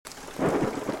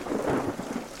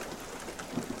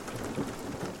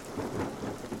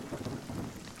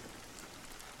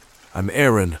I'm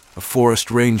Aaron, a forest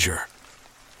ranger.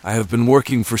 I have been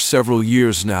working for several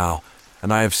years now,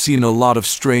 and I have seen a lot of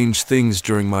strange things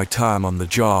during my time on the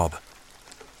job.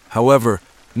 However,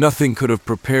 nothing could have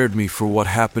prepared me for what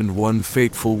happened one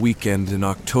fateful weekend in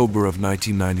October of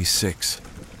 1996.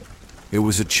 It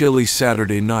was a chilly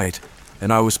Saturday night,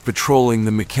 and I was patrolling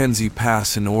the Mackenzie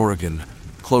Pass in Oregon,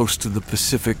 close to the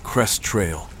Pacific Crest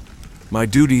Trail. My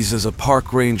duties as a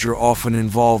park ranger often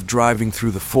involved driving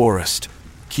through the forest,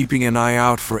 keeping an eye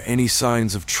out for any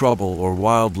signs of trouble or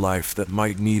wildlife that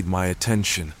might need my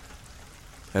attention.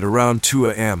 At around 2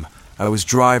 a.m., I was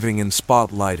driving and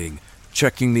spotlighting,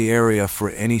 checking the area for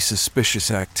any suspicious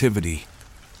activity.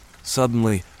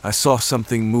 Suddenly, I saw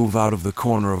something move out of the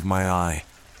corner of my eye.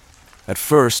 At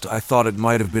first, I thought it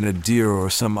might have been a deer or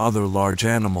some other large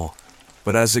animal,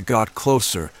 but as it got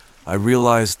closer, I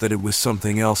realized that it was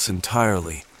something else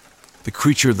entirely. The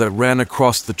creature that ran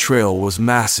across the trail was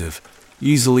massive,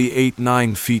 easily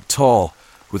 8-9 feet tall,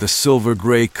 with a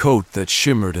silver-gray coat that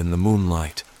shimmered in the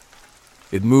moonlight.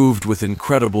 It moved with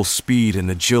incredible speed and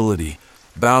agility,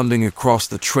 bounding across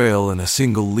the trail in a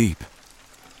single leap.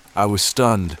 I was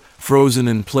stunned, frozen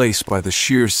in place by the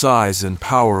sheer size and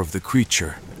power of the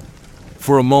creature.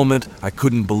 For a moment, I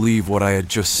couldn't believe what I had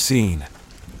just seen.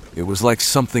 It was like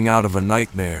something out of a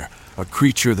nightmare, a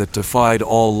creature that defied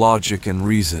all logic and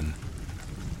reason.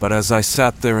 But as I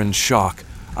sat there in shock,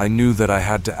 I knew that I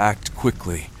had to act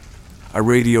quickly. I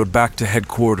radioed back to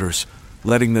headquarters,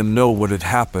 letting them know what had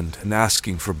happened and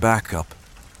asking for backup.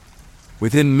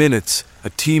 Within minutes, a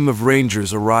team of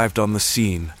rangers arrived on the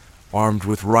scene, armed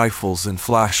with rifles and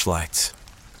flashlights.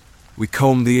 We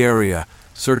combed the area,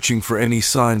 searching for any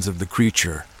signs of the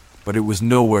creature, but it was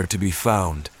nowhere to be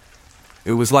found.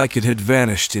 It was like it had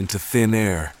vanished into thin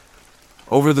air.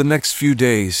 Over the next few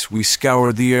days, we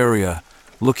scoured the area,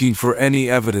 looking for any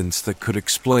evidence that could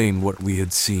explain what we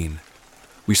had seen.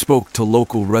 We spoke to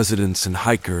local residents and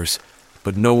hikers,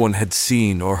 but no one had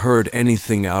seen or heard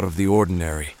anything out of the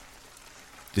ordinary.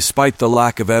 Despite the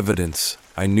lack of evidence,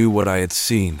 I knew what I had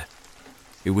seen.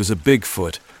 It was a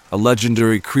Bigfoot, a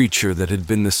legendary creature that had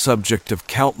been the subject of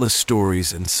countless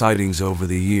stories and sightings over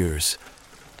the years.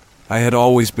 I had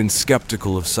always been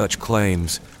skeptical of such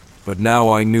claims, but now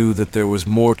I knew that there was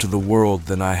more to the world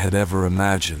than I had ever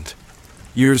imagined.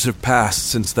 Years have passed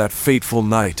since that fateful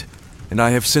night, and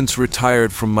I have since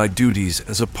retired from my duties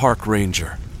as a park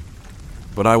ranger.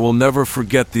 But I will never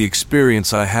forget the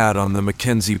experience I had on the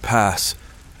Mackenzie Pass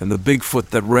and the Bigfoot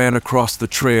that ran across the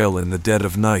trail in the dead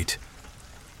of night.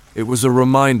 It was a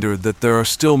reminder that there are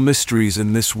still mysteries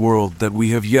in this world that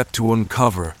we have yet to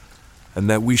uncover, and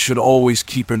that we should always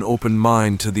keep an open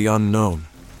mind to the unknown.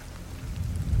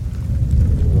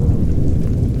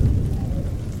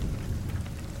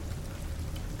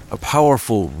 A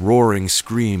powerful, roaring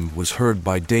scream was heard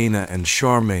by Dana and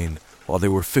Charmaine while they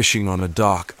were fishing on a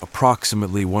dock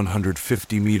approximately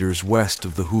 150 meters west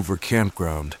of the Hoover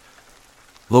campground.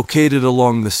 Located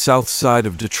along the south side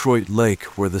of Detroit Lake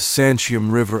where the Santiam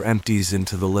River empties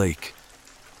into the lake.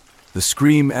 The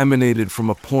scream emanated from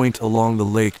a point along the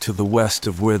lake to the west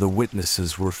of where the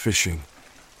witnesses were fishing.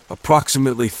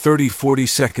 Approximately 30-40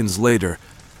 seconds later,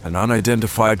 an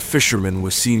unidentified fisherman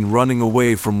was seen running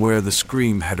away from where the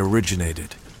scream had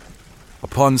originated.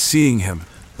 Upon seeing him,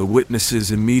 the witnesses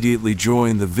immediately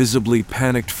joined the visibly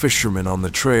panicked fisherman on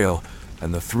the trail,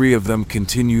 and the three of them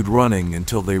continued running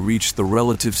until they reached the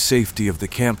relative safety of the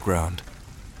campground.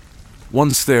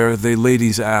 Once there, they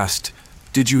ladies asked,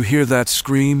 "Did you hear that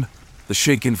scream?" The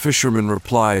shaken fisherman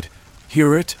replied,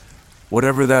 "Hear it?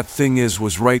 Whatever that thing is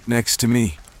was right next to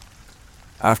me."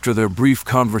 After their brief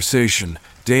conversation,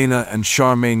 Dana and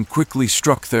Charmaine quickly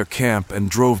struck their camp and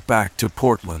drove back to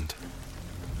Portland.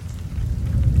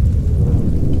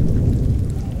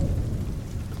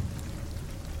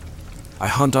 I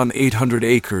hunt on 800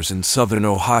 acres in southern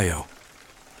Ohio.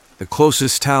 The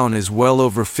closest town is well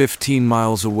over 15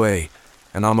 miles away,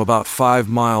 and I'm about 5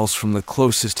 miles from the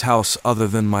closest house other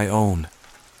than my own.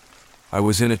 I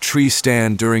was in a tree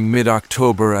stand during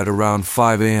mid-October at around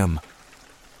 5 a.m.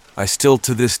 I still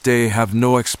to this day have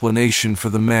no explanation for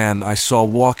the man I saw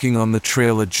walking on the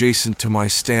trail adjacent to my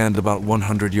stand about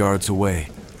 100 yards away.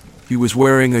 He was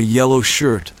wearing a yellow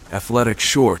shirt, athletic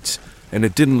shorts, and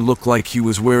it didn't look like he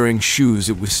was wearing shoes.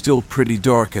 It was still pretty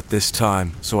dark at this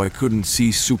time, so I couldn't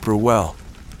see super well.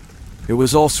 It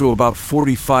was also about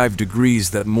 45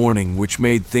 degrees that morning, which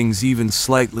made things even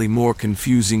slightly more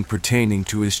confusing pertaining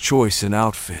to his choice in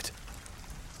outfit.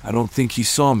 I don't think he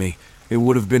saw me. It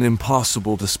would have been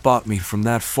impossible to spot me from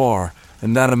that far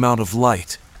and that amount of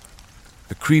light.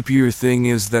 The creepier thing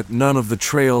is that none of the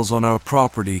trails on our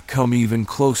property come even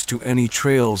close to any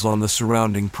trails on the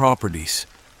surrounding properties.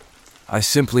 I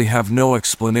simply have no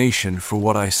explanation for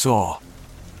what I saw.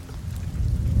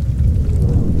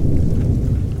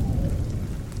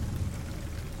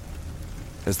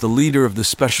 As the leader of the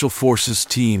Special Forces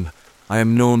team, I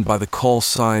am known by the call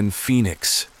sign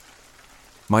Phoenix.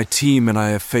 My team and I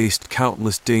have faced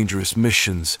countless dangerous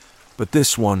missions, but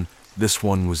this one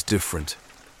was different.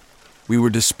 We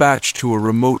were dispatched to a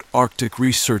remote Arctic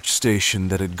research station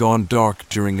that had gone dark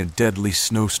during a deadly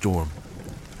snowstorm.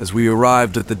 As we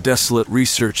arrived at the desolate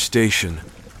research station,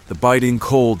 the biting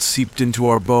cold seeped into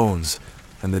our bones,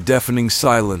 and the deafening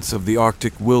silence of the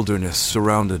Arctic wilderness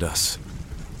surrounded us.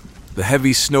 The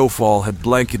heavy snowfall had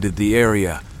blanketed the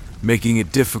area, making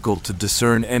it difficult to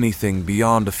discern anything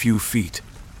beyond a few feet.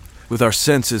 With our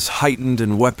senses heightened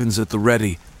and weapons at the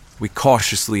ready, we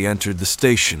cautiously entered the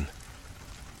station.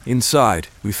 Inside,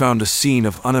 we found a scene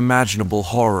of unimaginable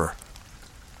horror.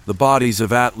 The bodies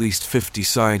of at least 50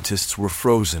 scientists were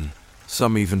frozen,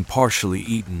 some even partially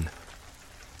eaten.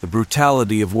 The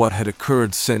brutality of what had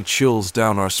occurred sent chills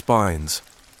down our spines.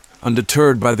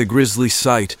 Undeterred by the grisly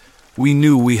sight, we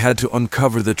knew we had to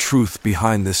uncover the truth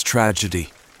behind this tragedy.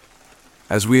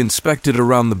 As we inspected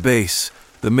around the base,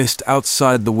 the mist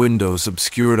outside the windows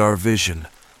obscured our vision.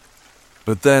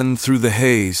 But then, through the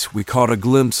haze, we caught a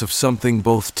glimpse of something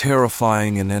both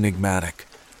terrifying and enigmatic.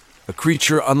 A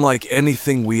creature unlike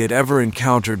anything we had ever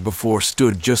encountered before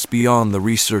stood just beyond the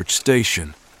research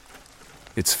station.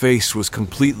 Its face was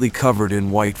completely covered in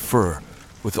white fur,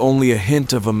 with only a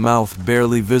hint of a mouth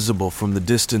barely visible from the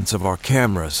distance of our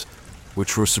cameras,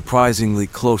 which were surprisingly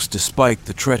close despite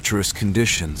the treacherous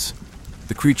conditions.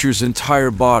 The creature's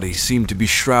entire body seemed to be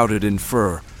shrouded in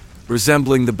fur,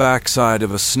 resembling the backside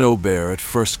of a snow bear at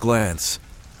first glance.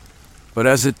 But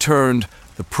as it turned,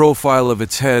 the profile of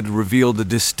its head revealed a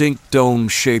distinct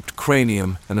dome-shaped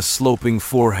cranium and a sloping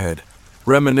forehead,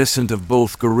 reminiscent of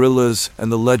both gorillas and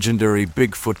the legendary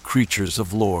Bigfoot creatures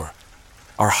of lore.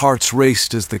 Our hearts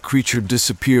raced as the creature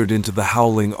disappeared into the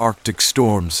howling Arctic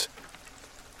storms.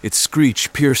 Its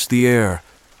screech pierced the air,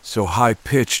 so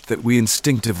high-pitched that we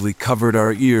instinctively covered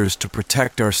our ears to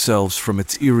protect ourselves from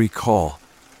its eerie call.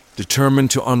 Determined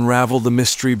to unravel the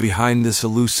mystery behind this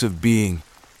elusive being,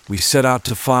 we set out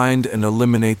to find and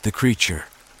eliminate the creature.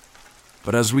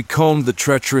 But as we combed the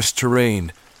treacherous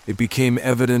terrain, it became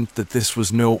evident that this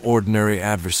was no ordinary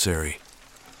adversary.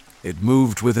 It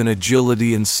moved with an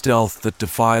agility and stealth that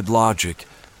defied logic,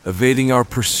 evading our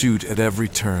pursuit at every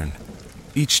turn.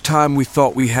 Each time we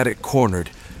thought we had it cornered,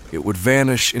 it would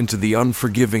vanish into the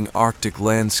unforgiving Arctic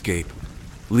landscape,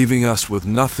 leaving us with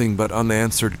nothing but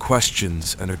unanswered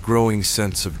questions and a growing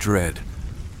sense of dread.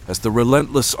 As the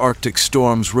relentless Arctic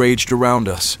storms raged around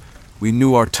us, we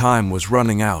knew our time was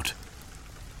running out.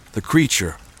 The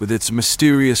creature, with its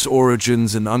mysterious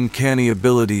origins and uncanny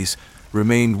abilities,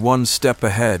 remained one step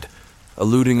ahead,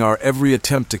 eluding our every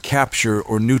attempt to capture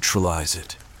or neutralize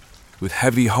it. With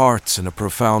heavy hearts and a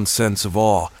profound sense of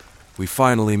awe, we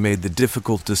finally made the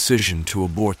difficult decision to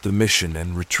abort the mission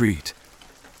and retreat.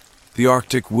 The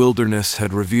Arctic wilderness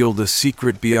had revealed a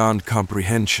secret beyond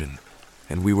comprehension,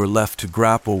 and we were left to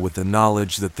grapple with the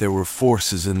knowledge that there were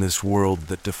forces in this world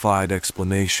that defied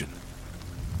explanation.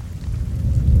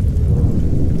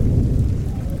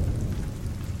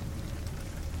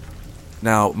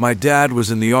 Now, my dad was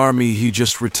in the Army. He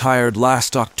just retired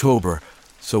last October,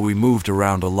 so we moved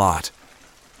around a lot.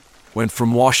 Went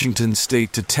from Washington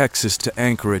State to Texas to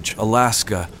Anchorage,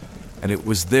 Alaska, and it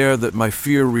was there that my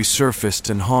fear resurfaced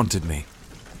and haunted me.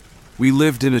 We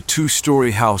lived in a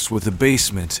 2-story house with a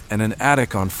basement and an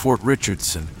attic on Fort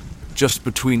Richardson, just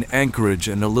between Anchorage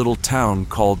and a little town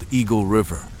called Eagle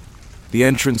River. The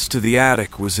entrance to the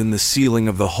attic was in the ceiling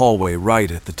of the hallway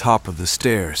right at the top of the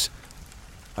stairs.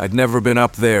 I'd never been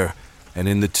up there, and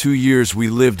in the 2 years we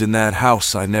lived in that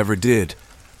house I never did,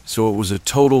 so it was a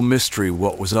total mystery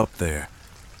what was up there.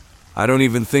 I don't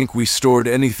even think we stored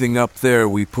anything up there.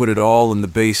 We put it all in the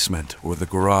basement or the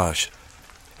garage.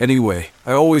 Anyway,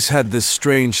 I always had this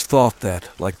strange thought that,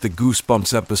 like the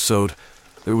Goosebumps episode,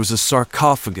 there was a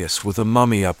sarcophagus with a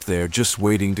mummy up there just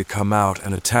waiting to come out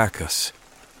and attack us.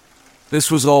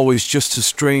 This was always just a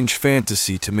strange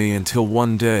fantasy to me until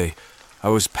one day I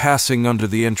was passing under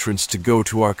the entrance to go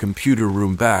to our computer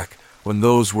room back when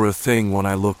those were a thing when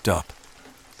I looked up.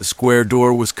 The square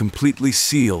door was completely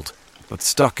sealed, but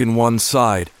stuck in one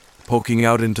side, poking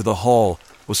out into the hall,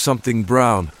 was something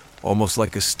brown, almost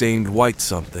like a stained white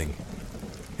something.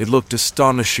 It looked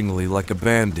astonishingly like a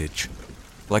bandage,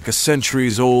 like a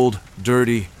centuries-old,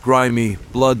 dirty, grimy,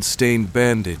 blood-stained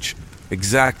bandage,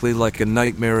 exactly like a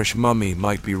nightmarish mummy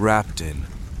might be wrapped in.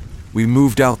 We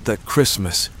moved out that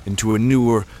Christmas into a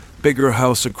newer, bigger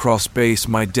house across base.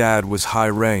 My dad was high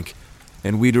rank,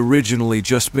 and we'd originally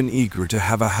just been eager to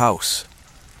have a house.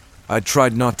 I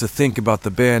tried not to think about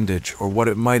the bandage or what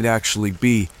it might actually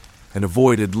be, and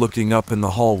avoided looking up in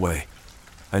the hallway.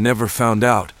 I never found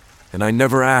out, and I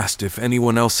never asked if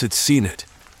anyone else had seen it.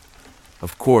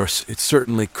 Of course, it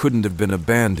certainly couldn't have been a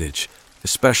bandage,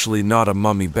 especially not a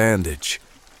mummy bandage.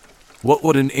 What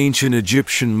would an ancient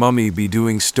Egyptian mummy be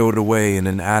doing stowed away in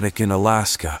an attic in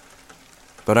Alaska?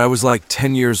 But I was like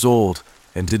 10 years old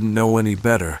and didn't know any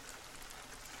better.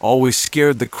 Always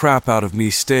scared the crap out of me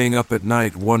staying up at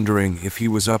night wondering if he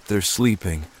was up there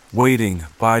sleeping, waiting,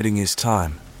 biding his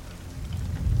time.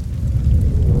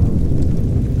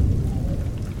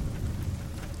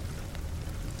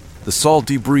 The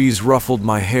salty breeze ruffled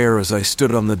my hair as I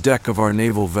stood on the deck of our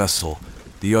naval vessel,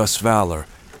 the U.S. Valor,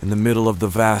 in the middle of the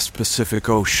vast Pacific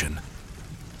Ocean.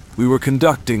 We were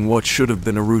conducting what should have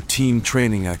been a routine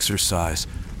training exercise,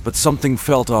 but something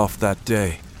felt off that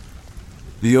day.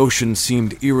 The ocean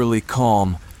seemed eerily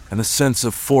calm, and a sense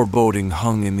of foreboding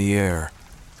hung in the air.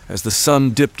 As the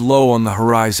sun dipped low on the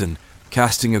horizon,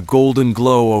 casting a golden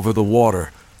glow over the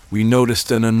water, we noticed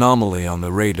an anomaly on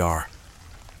the radar.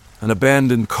 An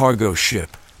abandoned cargo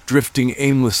ship, drifting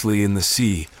aimlessly in the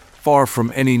sea, far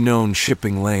from any known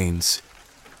shipping lanes.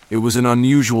 It was an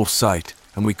unusual sight,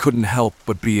 and we couldn't help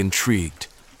but be intrigued.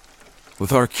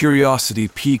 With our curiosity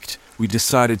piqued, we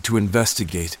decided to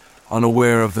investigate,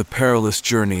 unaware of the perilous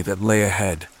journey that lay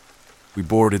ahead. We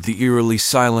boarded the eerily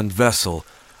silent vessel,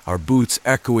 our boots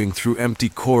echoing through empty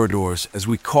corridors as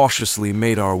we cautiously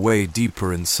made our way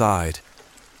deeper inside.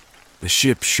 The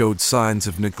ship showed signs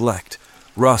of neglect,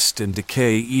 rust and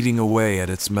decay eating away at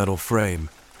its metal frame.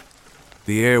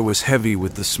 The air was heavy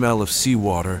with the smell of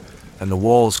seawater, and the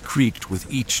walls creaked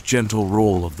with each gentle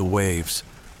roll of the waves.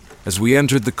 As we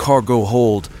entered the cargo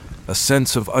hold, a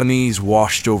sense of unease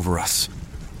washed over us.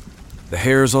 The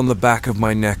hairs on the back of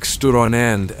my neck stood on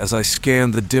end as I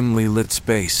scanned the dimly lit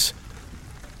space.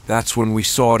 That's when we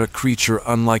saw a creature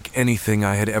unlike anything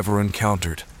I had ever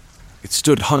encountered. It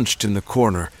stood hunched in the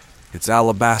corner, its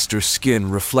alabaster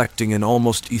skin reflecting an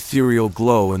almost ethereal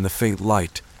glow in the faint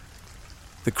light.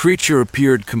 The creature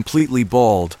appeared completely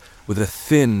bald, with a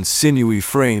thin, sinewy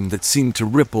frame that seemed to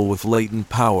ripple with latent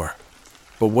power.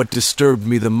 But what disturbed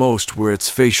me the most were its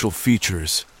facial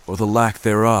features, or the lack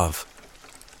thereof.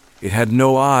 It had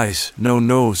no eyes, no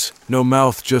nose, no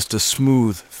mouth, just a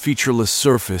smooth, featureless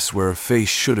surface where a face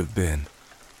should have been.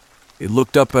 It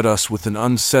looked up at us with an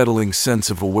unsettling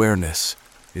sense of awareness,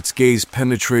 its gaze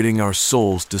penetrating our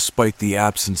souls despite the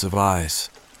absence of eyes.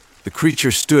 The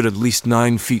creature stood at least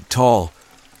 9 feet tall,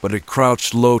 but it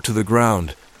crouched low to the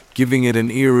ground, giving it an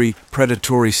eerie,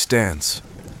 predatory stance.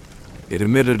 It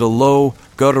emitted a low,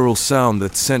 guttural sound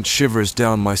that sent shivers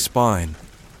down my spine.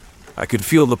 I could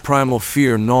feel the primal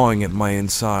fear gnawing at my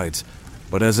insides,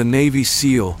 but as a Navy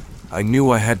SEAL, I knew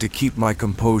I had to keep my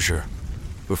composure.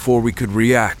 Before we could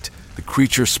react, the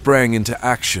creature sprang into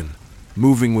action,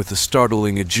 moving with a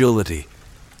startling agility.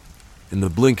 In the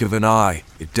blink of an eye,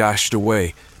 it dashed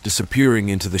away, disappearing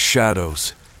into the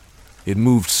shadows. It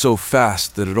moved so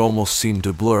fast that it almost seemed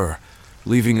to blur,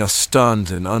 leaving us stunned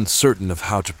and uncertain of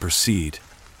how to proceed.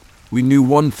 We knew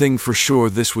one thing for sure: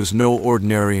 this was no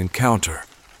ordinary encounter.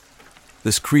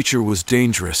 This creature was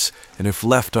dangerous, and if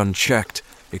left unchecked,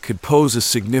 it could pose a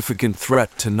significant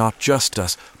threat to not just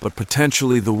us, but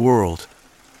potentially the world.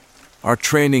 Our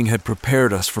training had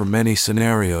prepared us for many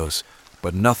scenarios,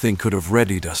 but nothing could have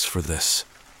readied us for this.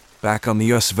 Back on the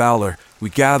U.S. Valor, we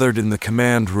gathered in the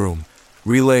command room,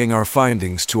 relaying our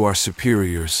findings to our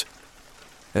superiors.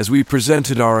 As we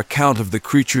presented our account of the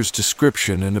creature's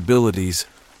description and abilities,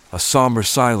 a somber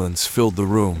silence filled the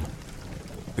room.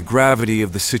 The gravity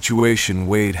of the situation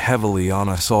weighed heavily on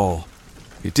us all.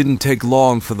 It didn't take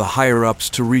long for the higher-ups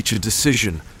to reach a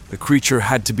decision. The creature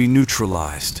had to be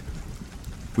neutralized.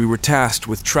 We were tasked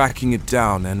with tracking it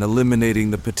down and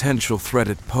eliminating the potential threat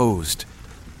it posed.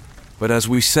 But as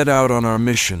we set out on our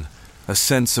mission, a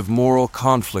sense of moral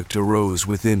conflict arose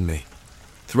within me.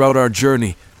 Throughout our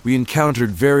journey, we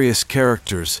encountered various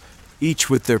characters, each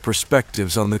with their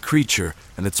perspectives on the creature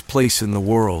and its place in the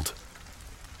world.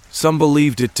 Some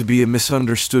believed it to be a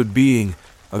misunderstood being,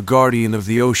 a guardian of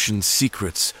the ocean's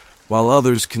secrets, while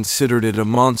others considered it a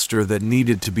monster that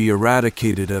needed to be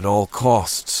eradicated at all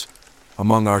costs.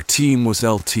 Among our team was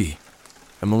LT,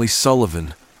 Emily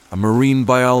Sullivan, a marine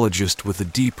biologist with a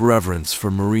deep reverence for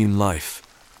marine life.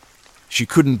 She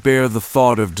couldn't bear the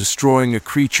thought of destroying a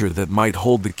creature that might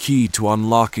hold the key to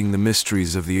unlocking the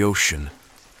mysteries of the ocean.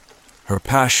 Her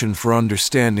passion for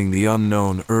understanding the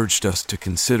unknown urged us to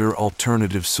consider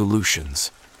alternative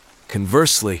solutions.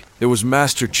 Conversely, there was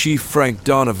Master Chief Frank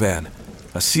Donovan,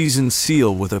 a seasoned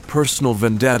SEAL with a personal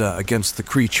vendetta against the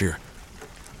creature.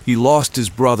 He lost his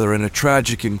brother in a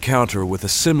tragic encounter with a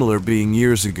similar being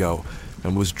years ago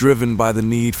and was driven by the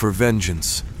need for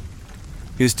vengeance.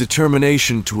 His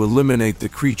determination to eliminate the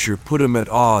creature put him at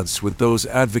odds with those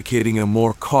advocating a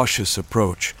more cautious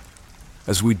approach.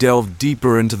 As we delved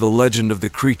deeper into the legend of the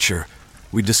creature,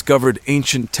 we discovered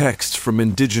ancient texts from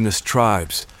indigenous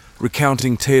tribes,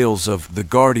 recounting tales of the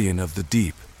guardian of the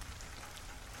deep.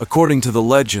 According to the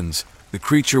legends, the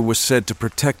creature was said to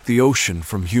protect the ocean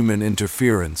from human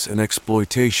interference and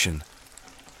exploitation.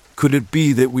 Could it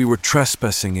be that we were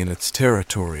trespassing in its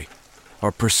territory?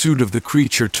 Our pursuit of the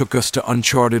creature took us to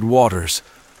uncharted waters,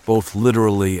 both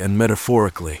literally and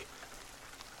metaphorically.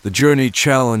 The journey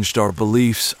challenged our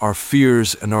beliefs, our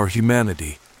fears, and our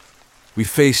humanity. We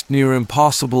faced near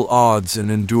impossible odds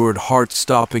and endured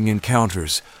heart-stopping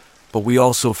encounters, but we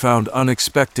also found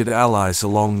unexpected allies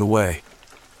along the way.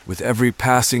 With every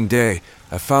passing day,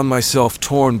 I found myself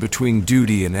torn between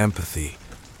duty and empathy.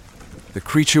 The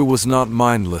creature was not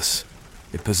mindless.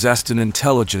 It possessed an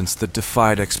intelligence that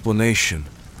defied explanation.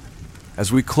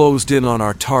 As we closed in on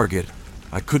our target,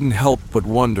 I couldn't help but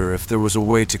wonder if there was a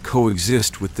way to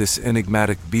coexist with this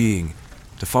enigmatic being,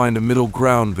 to find a middle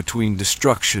ground between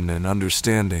destruction and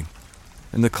understanding.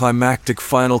 In the climactic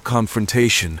final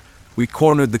confrontation, we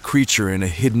cornered the creature in a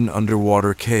hidden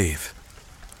underwater cave.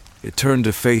 It turned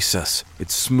to face us,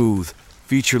 its smooth,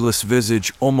 featureless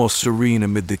visage almost serene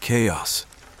amid the chaos.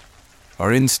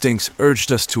 Our instincts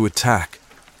urged us to attack,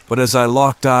 but as I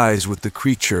locked eyes with the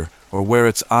creature, or where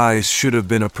its eyes should have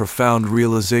been, a profound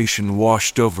realization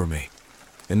washed over me.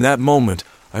 In that moment,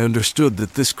 I understood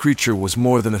that this creature was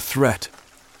more than a threat.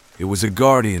 It was a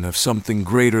guardian of something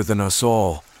greater than us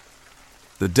all.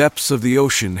 The depths of the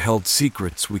ocean held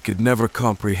secrets we could never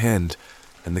comprehend,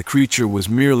 and the creature was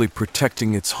merely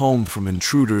protecting its home from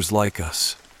intruders like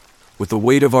us. With the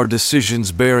weight of our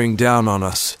decisions bearing down on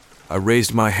us, I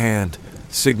raised my hand,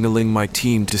 signaling my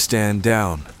team to stand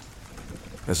down.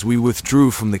 As we withdrew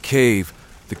from the cave,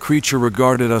 the creature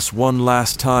regarded us one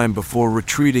last time before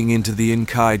retreating into the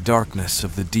inky darkness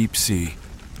of the deep sea.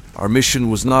 Our mission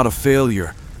was not a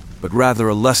failure, but rather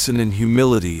a lesson in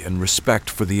humility and respect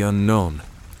for the unknown.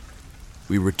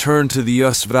 We returned to the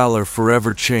Valor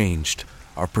forever changed,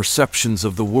 our perceptions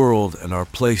of the world and our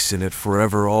place in it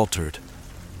forever altered.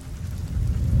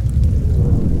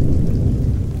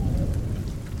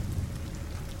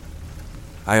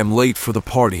 I am late for the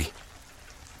party.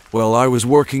 Well, I was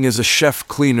working as a chef,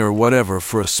 cleaner, whatever,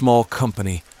 for a small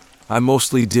company. I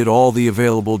mostly did all the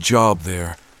available job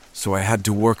there, so I had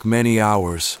to work many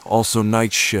hours, also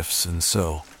night shifts and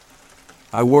so.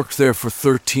 I worked there for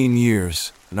 13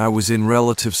 years, and I was in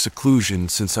relative seclusion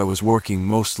since I was working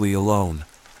mostly alone.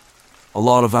 A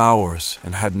lot of hours,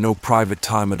 and had no private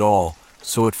time at all,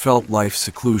 so it felt like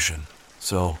seclusion.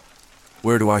 So,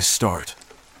 where do I start?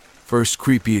 First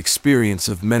creepy experience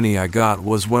of many I got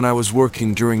was when I was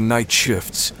working during night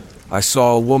shifts. I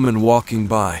saw a woman walking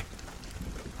by.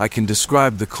 I can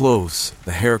describe the clothes,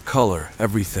 the hair color,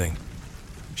 everything.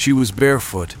 She was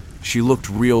barefoot. She looked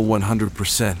real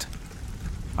 100%.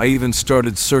 I even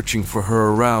started searching for her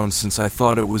around since I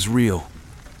thought it was real.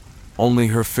 Only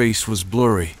her face was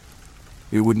blurry.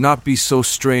 It would not be so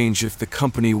strange if the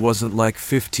company wasn't like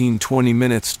 15-20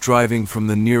 minutes driving from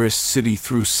the nearest city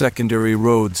through secondary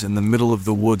roads in the middle of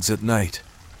the woods at night.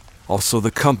 Also,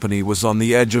 the company was on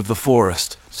the edge of the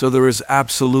forest, so there is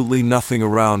absolutely nothing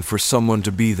around for someone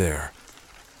to be there.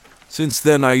 Since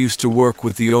then, I used to work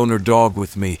with the owner dog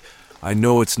with me. I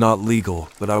know it's not legal,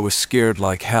 but I was scared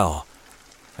like hell.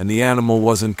 And the animal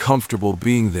wasn't comfortable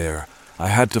being there. I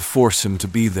had to force him to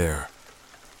be there.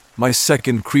 My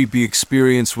second creepy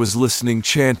experience was listening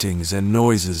chantings and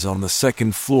noises on the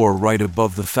second floor right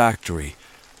above the factory.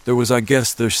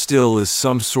 There still is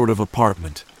some sort of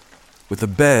apartment, with a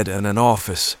bed and an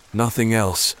office, nothing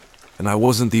else, and I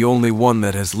wasn't the only one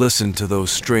that has listened to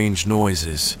those strange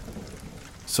noises.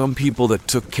 Some people that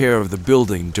took care of the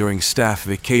building during staff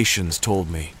vacations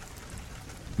told me.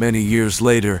 Many years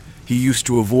later, he used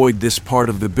to avoid this part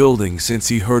of the building since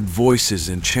he heard voices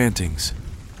and chantings.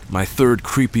 My third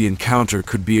creepy encounter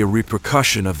could be a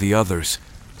repercussion of the others,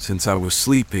 since I was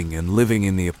sleeping and living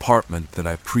in the apartment that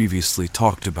I previously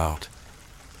talked about,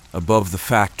 above the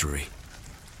factory.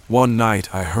 One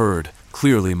night I heard,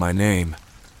 clearly, my name.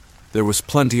 There was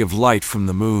plenty of light from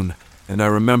the moon, and I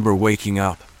remember waking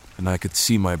up, and I could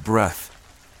see my breath.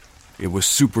 It was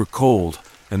super cold,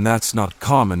 and that's not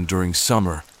common during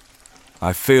summer.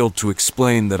 I failed to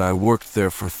explain that I worked there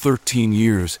for 13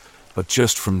 years, but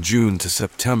just from June to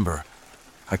September.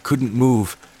 I couldn't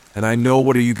move, and I know,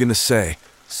 what are you gonna say?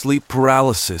 Sleep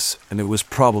paralysis, and it was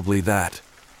probably that.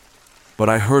 But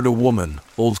I heard a woman,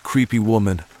 old creepy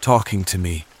woman, talking to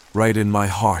me, right in my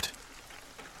heart.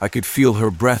 I could feel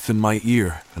her breath in my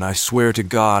ear, and I swear to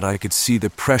God I could see the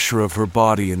pressure of her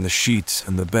body in the sheets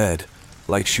and the bed,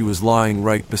 like she was lying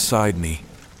right beside me.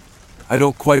 I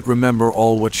don't quite remember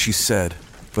all what she said,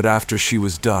 but after she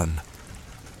was done,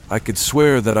 I could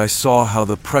swear that I saw how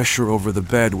the pressure over the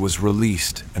bed was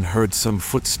released and heard some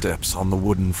footsteps on the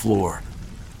wooden floor.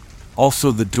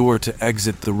 Also, the door to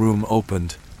exit the room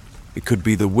opened. It could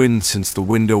be the wind since the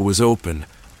window was open.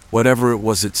 Whatever it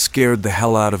was, it scared the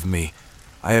hell out of me.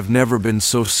 I have never been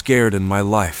so scared in my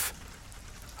life.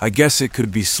 I guess it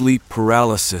could be sleep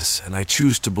paralysis, and I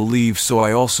choose to believe so.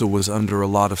 I also was under a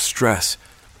lot of stress,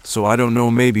 so I don't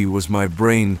know, maybe it was my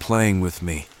brain playing with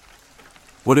me.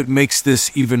 What it makes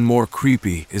this even more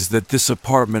creepy is that this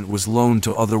apartment was loaned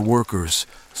to other workers,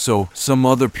 so some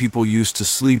other people used to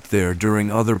sleep there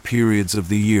during other periods of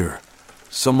the year.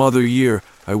 Some other year,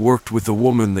 I worked with a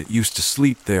woman that used to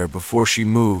sleep there before she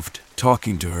moved.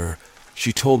 Talking to her,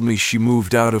 she told me she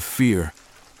moved out of fear.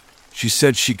 She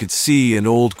said she could see an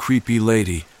old creepy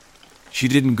lady. She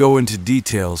didn't go into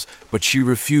details, but she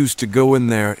refused to go in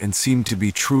there and seemed to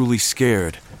be truly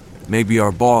scared. Maybe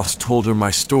our boss told her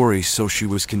my story, so she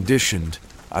was conditioned.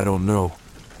 I don't know.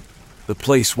 The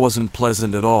place wasn't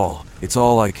pleasant at all. It's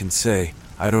all I can say.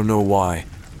 I don't know why.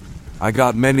 I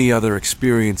got many other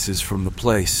experiences from the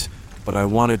place, but I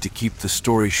wanted to keep the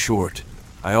story short.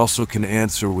 I also can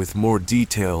answer with more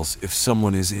details if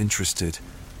someone is interested.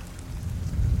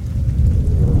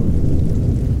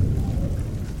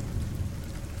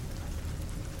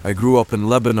 I grew up in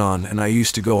Lebanon, and I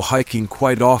used to go hiking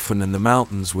quite often in the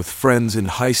mountains with friends in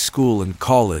high school and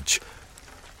college.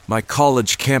 My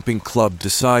college camping club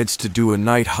decides to do a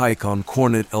night hike on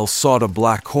Cornet El Sauda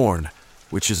Black Horn,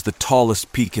 which is the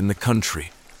tallest peak in the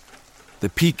country. The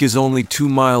peak is only 2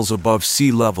 miles above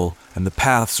sea level, and the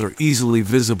paths are easily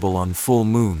visible on full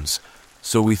moons,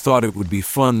 so we thought it would be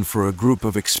fun for a group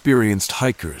of experienced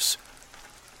hikers.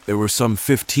 There were some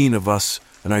 15 of us,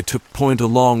 and I took point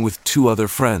along with 2 other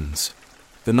friends.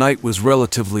 The night was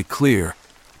relatively clear,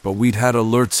 but we'd had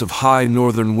alerts of high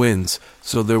northern winds,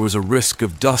 so there was a risk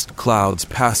of dust clouds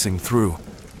passing through.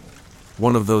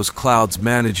 One of those clouds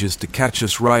manages to catch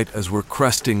us right as we're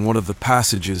cresting one of the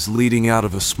passages leading out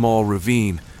of a small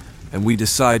ravine, and we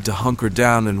decide to hunker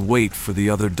down and wait for the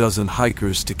other dozen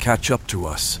hikers to catch up to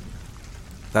us.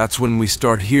 That's when we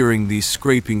start hearing these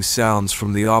scraping sounds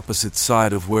from the opposite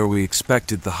side of where we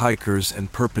expected the hikers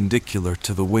and perpendicular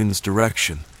to the wind's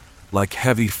direction, like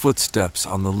heavy footsteps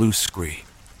on the loose scree.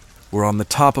 We're on the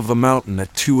top of a mountain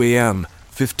at 2 a.m.,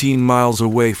 15 miles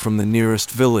away from the nearest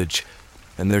village,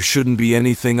 and there shouldn't be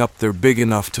anything up there big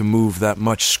enough to move that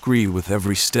much scree with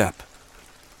every step.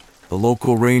 The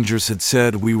local rangers had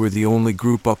said we were the only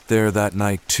group up there that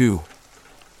night too.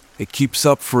 It keeps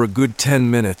up for a good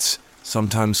 10 minutes,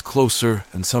 sometimes closer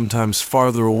and sometimes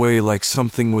farther away, like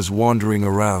something was wandering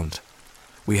around.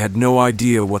 We had no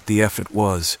idea what the F it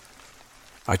was.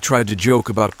 I tried to joke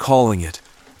about calling it,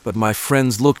 but my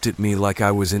friends looked at me like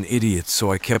I was an idiot,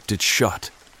 so I kept it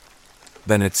shut.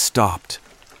 Then it stopped.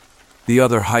 The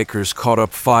other hikers caught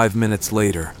up 5 minutes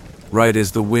later, right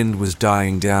as the wind was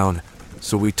dying down,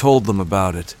 so we told them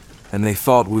about it, and they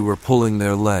thought we were pulling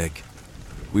their leg.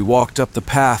 We walked up the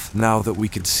path now that we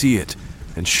could see it,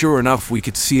 and sure enough we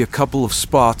could see a couple of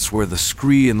spots where the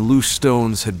scree and loose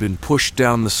stones had been pushed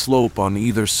down the slope on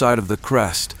either side of the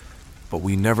crest, but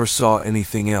we never saw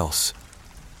anything else.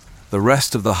 The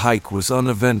rest of the hike was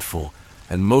uneventful,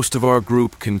 and most of our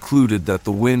group concluded that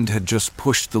the wind had just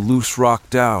pushed the loose rock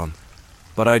down,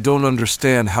 but I don't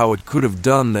understand how it could have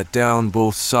done that down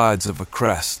both sides of a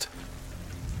crest.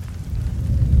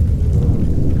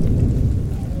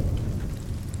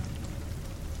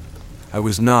 I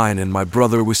was 9 and my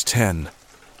brother was 10.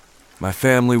 My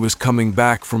family was coming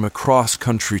back from a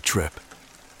cross-country trip.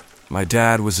 My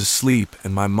dad was asleep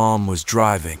and my mom was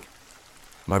driving.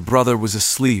 My brother was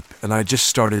asleep and I just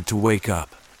started to wake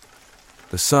up.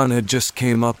 The sun had just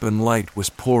came up and light was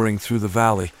pouring through the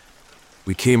valley.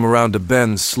 We came around a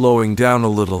bend, slowing down a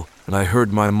little, and I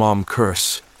heard my mom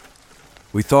curse.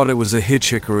 We thought it was a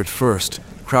hitchhiker at first,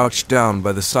 crouched down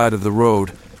by the side of the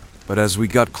road, but as we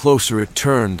got closer it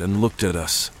turned and looked at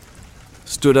us.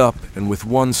 Stood up and with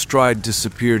one stride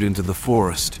disappeared into the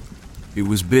forest. It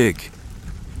was big,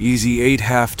 easy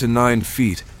 8.5 to 9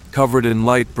 feet, covered in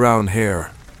light brown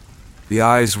hair. The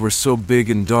eyes were so big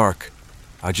and dark,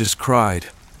 I just cried.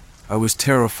 I was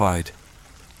terrified.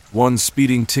 One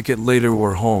speeding ticket later,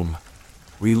 we're home.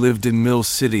 We lived in Mill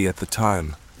City at the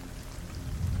time.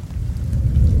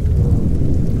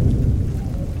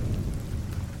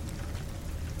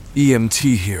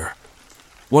 EMT here.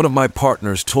 One of my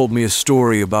partners told me a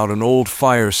story about an old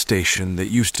fire station that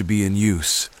used to be in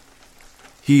use.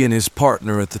 He and his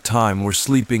partner at the time were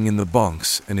sleeping in the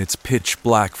bunks, and it's pitch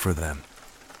black for them.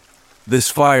 This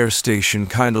fire station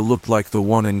kinda looked like the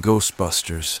one in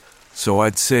Ghostbusters, so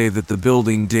I'd say that the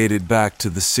building dated back to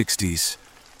the 60s.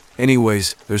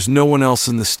 Anyways, there's no one else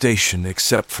in the station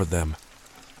except for them.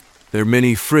 Their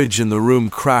mini fridge in the room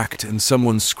cracked and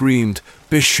someone screamed,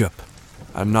 "Bishop,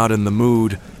 I'm not in the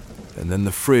mood," and then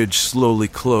the fridge slowly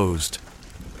closed.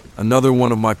 Another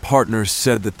one of my partners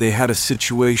said that they had a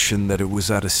situation that it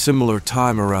was at a similar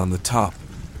time around the top.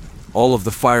 All of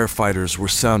the firefighters were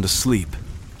sound asleep.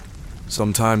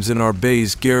 Sometimes in our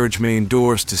bay's garage main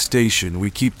doors to station, we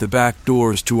keep the back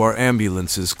doors to our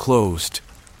ambulances closed.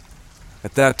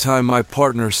 At that time, my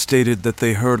partner stated that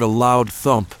they heard a loud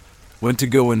thump, went to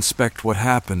go inspect what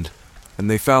happened, and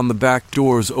they found the back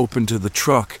doors open to the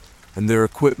truck and their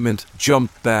equipment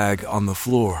jump bag on the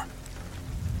floor.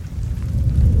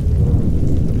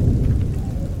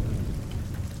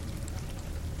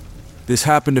 This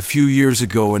happened a few years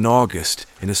ago in August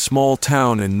in a small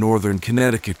town in northern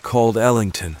Connecticut called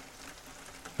Ellington.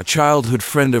 A childhood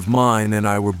friend of mine and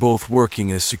I were both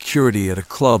working as security at a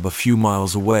club a few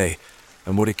miles away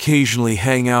and would occasionally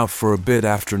hang out for a bit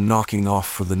after knocking off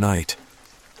for the night.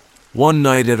 One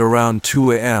night at around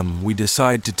 2 a.m., we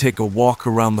decided to take a walk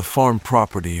around the farm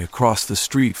property across the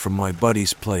street from my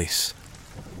buddy's place.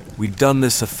 We'd done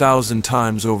this 1,000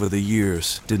 times over the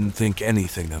years, didn't think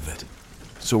anything of it.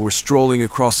 So we're strolling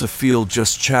across a field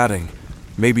just chatting,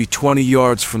 maybe 20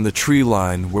 yards from the tree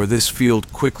line where this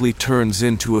field quickly turns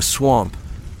into a swamp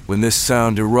when this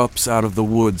sound erupts out of the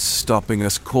woods, stopping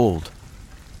us cold.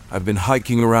 I've been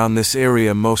hiking around this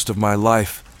area most of my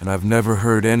life, and I've never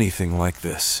heard anything like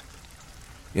this.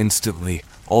 Instantly,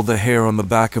 all the hair on the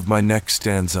back of my neck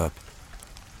stands up.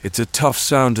 It's a tough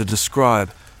sound to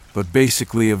describe, but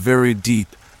basically a very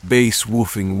deep, bass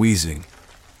woofing wheezing.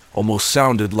 Almost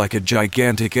sounded like a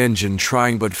gigantic engine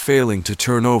trying but failing to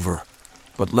turn over,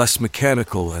 but less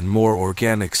mechanical and more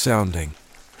organic sounding.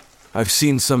 I've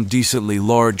seen some decently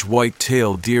large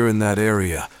white-tailed deer in that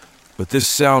area, but this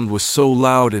sound was so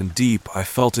loud and deep I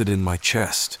felt it in my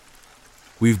chest.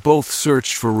 We've both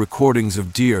searched for recordings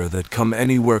of deer that come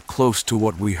anywhere close to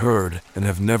what we heard and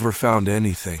have never found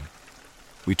anything.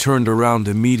 We turned around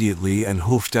immediately and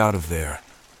hoofed out of there.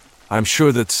 I'm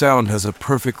sure that sound has a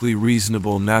perfectly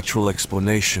reasonable natural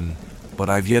explanation, but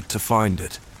I've yet to find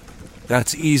it.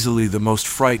 That's easily the most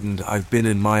frightened I've been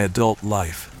in my adult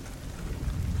life.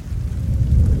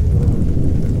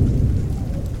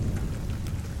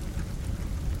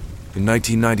 In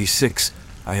 1996,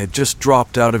 I had just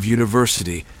dropped out of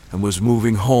university and was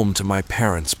moving home to my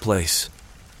parents' place.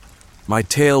 My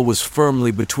tail was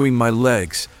firmly between my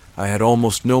legs. I had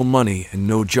almost no money and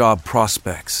no job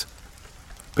prospects.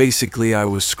 Basically, I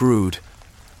was screwed.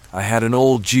 I had an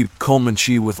old Jeep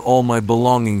Comanche with all my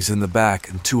belongings in the back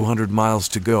and 200 miles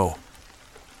to go.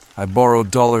 I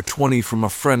borrowed $20 from a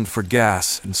friend for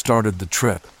gas and started the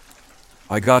trip.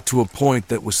 I got to a point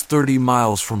that was 30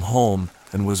 miles from home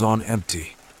and was on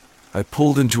empty. I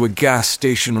pulled into a gas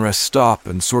station rest stop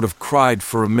and sort of cried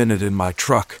for a minute in my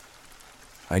truck.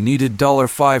 I needed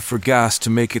 $5 for gas to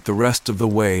make it the rest of the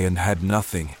way and had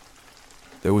nothing.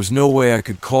 There was no way I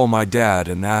could call my dad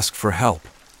and ask for help.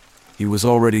 He was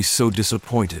already so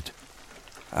disappointed.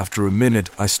 After a minute,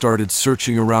 I started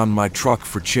searching around my truck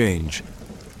for change.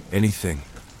 Anything.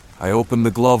 I opened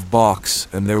the glove box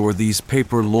and there were these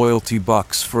paper loyalty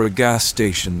bucks for a gas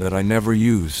station that I never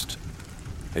used.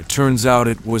 It turns out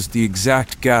it was the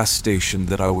exact gas station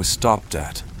that I was stopped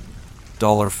at.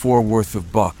 $4 worth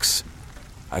of bucks.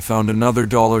 I found another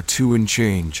 $2 in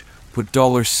change, put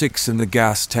 $6 in the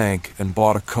gas tank, and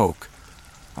bought a Coke.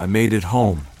 I made it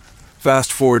home.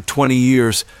 Fast forward 20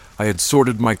 years, I had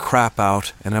sorted my crap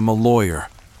out, and I'm a lawyer.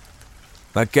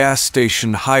 That gas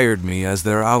station hired me as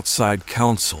their outside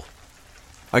counsel.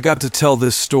 I got to tell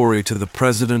this story to the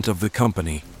president of the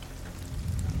company.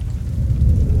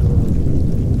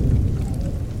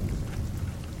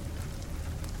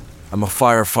 I'm a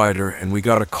firefighter, and we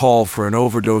got a call for an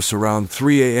overdose around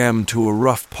 3 a.m. to a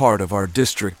rough part of our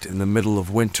district in the middle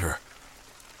of winter.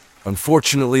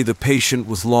 Unfortunately, the patient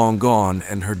was long gone,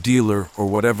 and her dealer or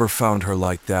whatever found her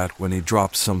like that when he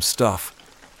dropped some stuff.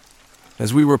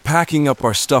 As we were packing up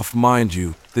our stuff, mind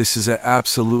you, this is an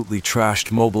absolutely trashed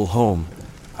mobile home,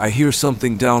 I hear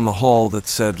something down the hall that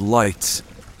said lights.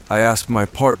 I asked my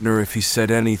partner if he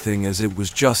said anything as it was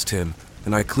just him,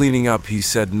 and cleaning up he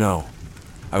said no.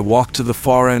 I walked to the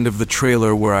far end of the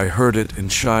trailer where I heard it and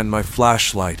shined my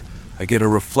flashlight. I get a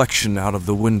reflection out of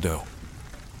the window.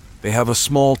 They have a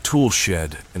small tool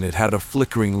shed, and it had a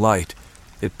flickering light.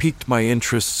 It piqued my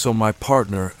interest, so my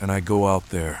partner and I go out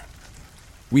there.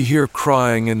 We hear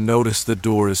crying and notice the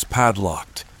door is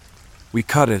padlocked. We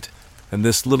cut it, and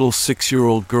this little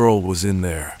 6-year-old girl was in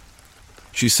there.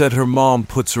 She said her mom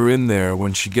puts her in there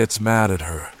when she gets mad at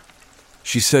her.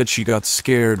 She said she got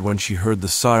scared when she heard the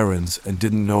sirens and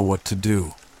didn't know what to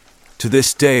do. To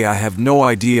this day, I have no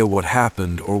idea what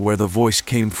happened or where the voice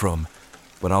came from,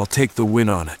 but I'll take the win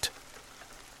on it.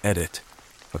 Edit.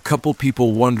 A couple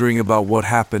people wondering about what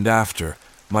happened after.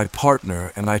 My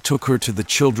partner and I took her to the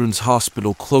children's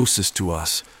hospital closest to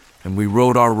us, and we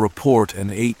wrote our report and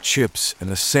ate chips and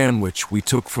a sandwich we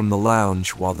took from the lounge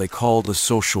while they called a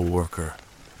social worker.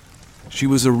 She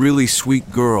was a really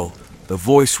sweet girl. The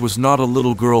voice was not a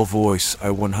little girl voice. I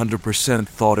 100%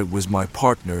 thought it was my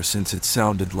partner since it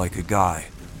sounded like a guy.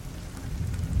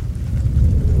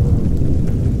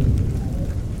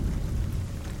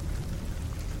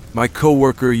 My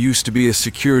coworker used to be a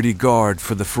security guard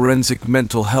for the forensic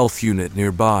mental health unit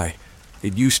nearby.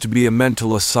 It used to be a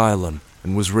mental asylum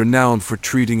and was renowned for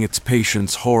treating its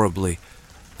patients horribly.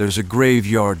 There's a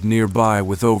graveyard nearby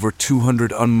with over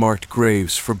 200 unmarked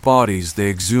graves for bodies they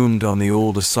exhumed on the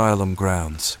old asylum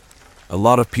grounds. A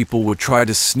lot of people would try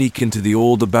to sneak into the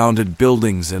old abandoned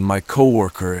buildings, and my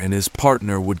coworker and his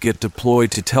partner would get deployed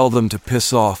to tell them to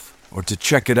piss off or to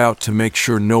check it out to make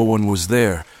sure no one was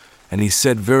there. And he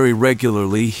said very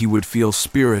regularly he would feel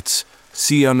spirits,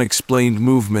 see unexplained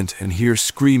movement, and hear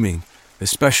screaming,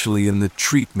 especially in the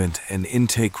treatment and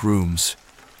intake rooms.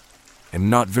 I'm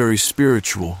not very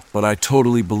spiritual, but I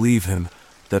totally believe him.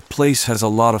 That place has a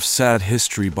lot of sad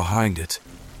history behind it.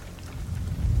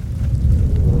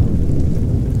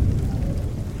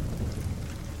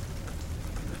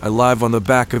 I live on the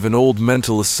back of an old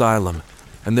mental asylum,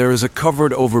 and there is a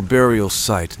covered-over burial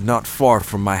site not far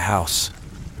from my house.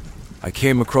 I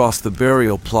came across the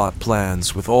burial plot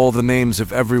plans with all the names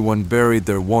of everyone buried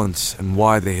there once and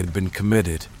why they had been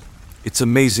committed. It's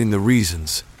amazing the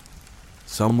reasons.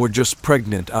 Some were just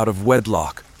pregnant out of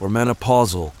wedlock, or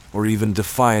menopausal, or even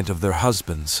defiant of their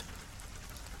husbands.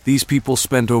 These people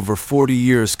spent over 40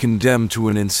 years condemned to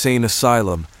an insane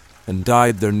asylum and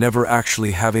died there never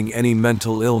actually having any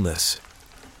mental illness.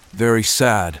 Very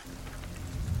sad.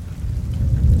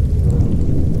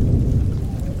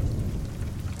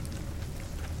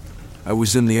 I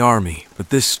was in the army,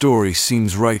 but this story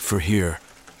seems right for here.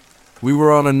 We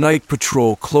were on a night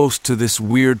patrol close to this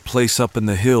weird place up in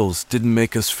the hills. Didn't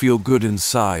make us feel good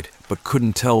inside, but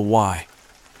couldn't tell why.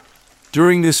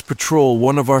 During this patrol,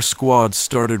 one of our squads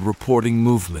started reporting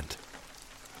movement.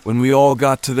 When we all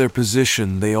got to their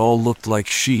position, they all looked like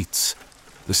sheets.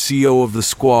 The CO of the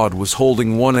squad was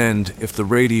holding one end if the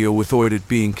radio without it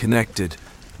being connected,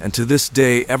 and to this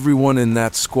day everyone in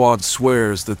that squad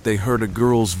swears that they heard a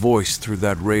girl's voice through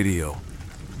that radio.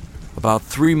 About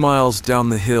 3 miles down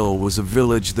the hill was a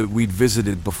village that we'd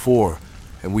visited before,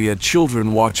 and we had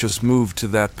children watch us move to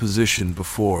that position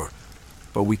before,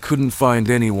 but we couldn't find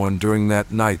anyone during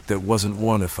that night that wasn't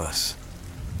one of us.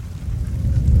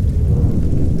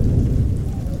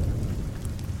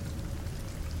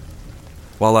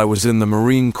 While I was in the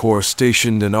Marine Corps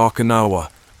stationed in Okinawa,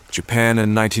 Japan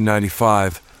in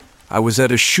 1995, I was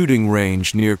at a shooting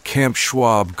range near Camp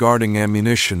Schwab guarding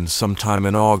ammunition sometime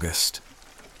in August.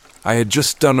 I had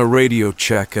just done a radio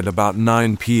check at about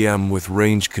 9 p.m. with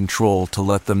range control to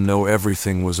let them know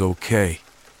everything was okay.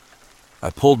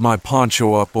 I pulled my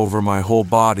poncho up over my whole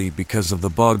body because of the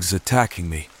bugs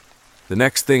attacking me. The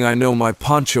next thing I know, my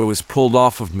poncho is pulled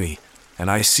off of me,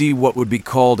 and I see what would be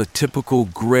called a typical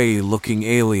gray-looking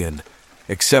alien,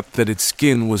 except that its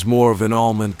skin was more of an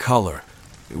almond color.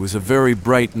 It was a very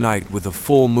bright night with a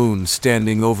full moon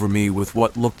standing over me with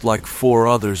what looked like 4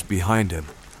 others behind him.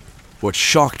 What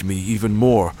shocked me even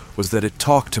more was that it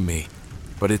talked to me,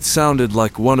 but it sounded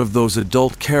like one of those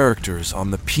adult characters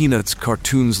on the Peanuts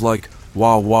cartoons like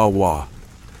wah wah wah.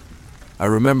 I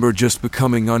remember just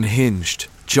becoming unhinged,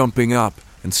 jumping up,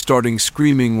 and starting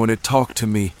screaming when it talked to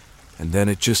me, and then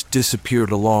it just disappeared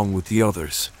along with the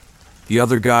others. The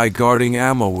other guy guarding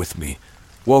ammo with me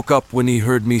woke up when he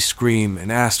heard me scream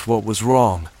and asked what was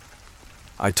wrong.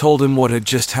 I told him what had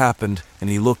just happened, and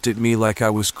he looked at me like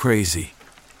I was crazy.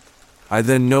 I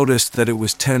then noticed that it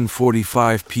was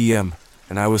 10:45 p.m.,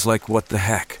 and I was like, what the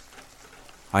heck?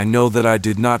 I know that I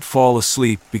did not fall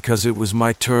asleep because it was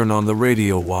my turn on the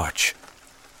radio watch.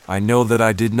 I know that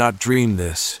I did not dream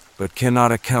this, but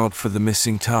cannot account for the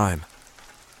missing time.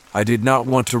 I did not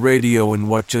want to radio in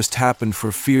what just happened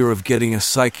for fear of getting a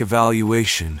psych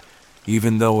evaluation,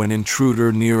 even though an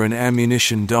intruder near an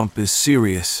ammunition dump is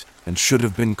serious and should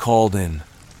have been called in.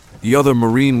 The other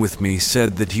Marine with me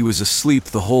said that he was asleep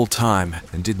the whole time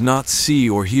and did not see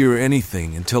or hear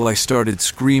anything until I started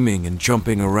screaming and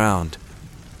jumping around.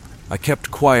 I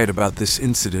kept quiet about this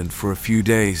incident for a few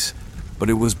days, but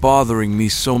it was bothering me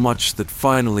so much that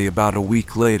finally, about a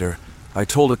week later, I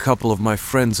told a couple of my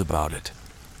friends about it.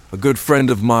 A good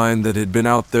friend of mine that had been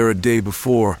out there a day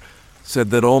before said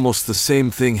that almost the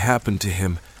same thing happened to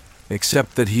him,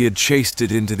 except that he had chased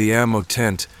it into the ammo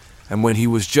tent, and when he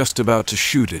was just about to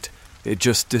shoot it, it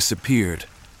just disappeared.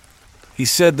 He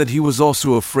said that he was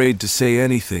also afraid to say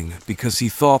anything because he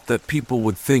thought that people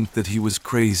would think that he was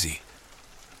crazy.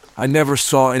 I never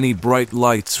saw any bright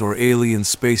lights or alien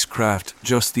spacecraft,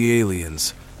 just the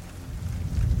aliens.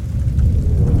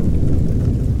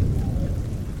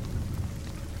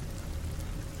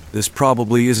 This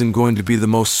probably isn't going to be the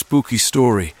most spooky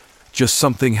story, just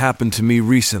something happened to me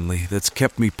recently that's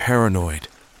kept me paranoid.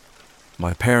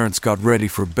 My parents got ready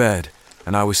for bed,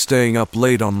 and I was staying up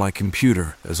late on my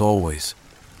computer, as always.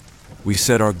 We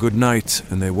said our goodnights,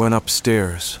 and they went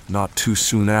upstairs. Not too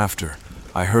soon after,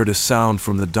 I heard a sound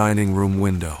from the dining room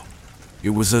window.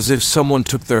 It was as if someone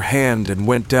took their hand and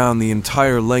went down the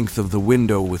entire length of the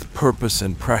window with purpose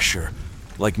and pressure,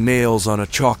 like nails on a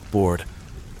chalkboard,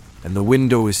 and the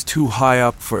window is too high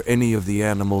up for any of the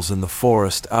animals in the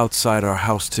forest outside our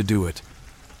house to do it.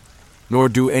 Nor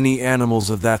do any animals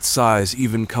of that size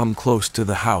even come close to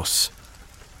the house.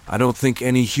 I don't think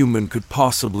any human could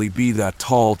possibly be that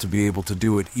tall to be able to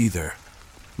do it either.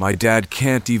 My dad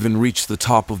can't even reach the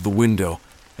top of the window,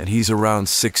 and he's around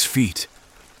 6 feet.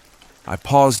 I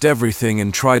paused everything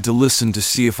and tried to listen to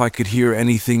see if I could hear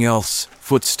anything else,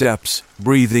 footsteps,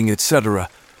 breathing, etc.,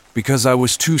 because I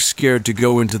was too scared to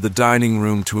go into the dining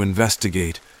room to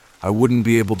investigate. I wouldn't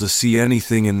be able to see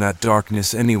anything in that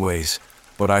darkness anyways,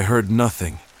 but I heard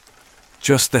nothing.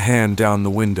 Just the hand down the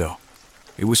window.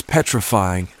 It was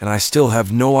petrifying, and I still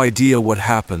have no idea what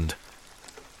happened.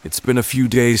 It's been a few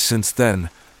days since then,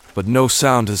 but no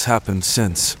sound has happened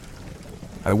since.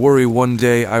 I worry one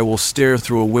day I will stare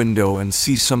through a window and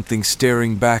see something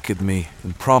staring back at me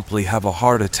and promptly have a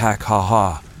heart attack,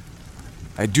 haha.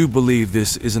 I do believe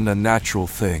this isn't a natural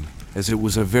thing, as it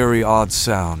was a very odd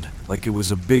sound, like it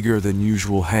was a bigger than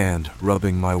usual hand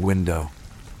rubbing my window.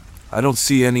 I don't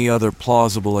see any other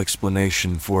plausible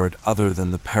explanation for it other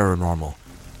than the paranormal.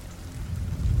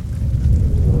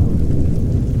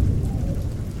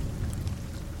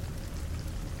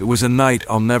 It was a night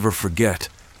I'll never forget.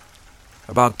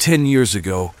 About 10 years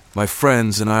ago, my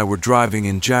friends and I were driving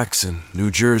in Jackson,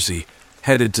 New Jersey,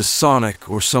 headed to Sonic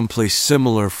or someplace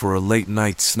similar for a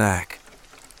late-night snack.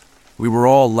 We were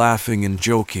all laughing and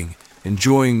joking,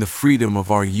 enjoying the freedom of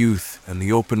our youth and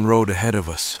the open road ahead of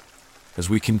us.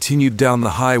 As we continued down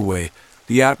the highway,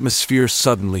 the atmosphere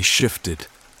suddenly shifted.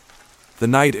 The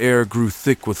night air grew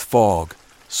thick with fog,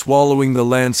 swallowing the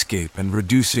landscape and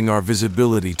reducing our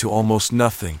visibility to almost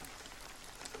nothing.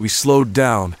 We slowed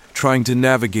down, trying to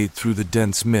navigate through the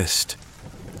dense mist.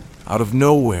 Out of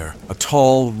nowhere, a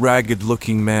tall,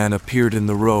 ragged-looking man appeared in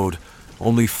the road,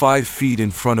 only 5 feet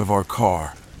in front of our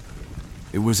car.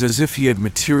 It was as if he had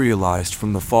materialized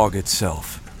from the fog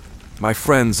itself. My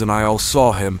friends and I all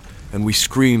saw him, and we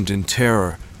screamed in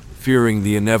terror, fearing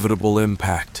the inevitable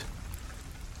impact.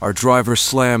 Our driver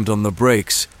slammed on the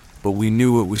brakes, but we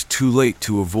knew it was too late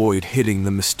to avoid hitting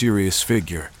the mysterious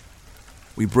figure.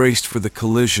 We braced for the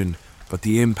collision, but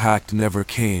the impact never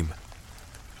came.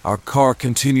 Our car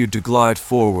continued to glide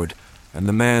forward, and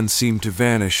the man seemed to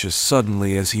vanish as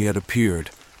suddenly as he had appeared.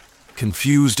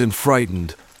 Confused and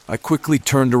frightened, I quickly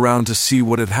turned around to see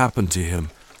what had happened to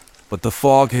him, but the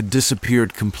fog had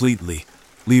disappeared completely,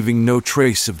 leaving no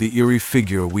trace of the eerie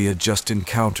figure we had just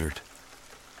encountered.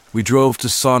 We drove to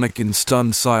Sonic in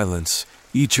stunned silence,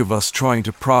 each of us trying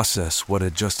to process what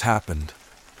had just happened.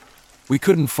 We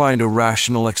couldn't find a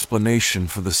rational explanation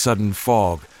for the sudden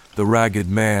fog, the ragged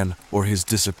man, or his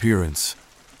disappearance.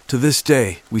 To this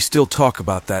day, we still talk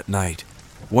about that night,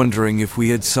 wondering if we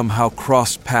had somehow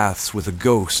crossed paths with a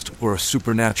ghost or a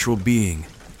supernatural being.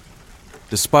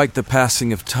 Despite the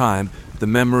passing of time, the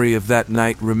memory of that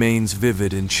night remains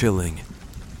vivid and chilling.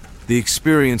 The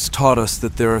experience taught us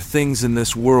that there are things in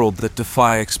this world that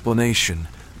defy explanation,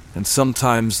 and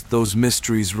sometimes those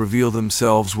mysteries reveal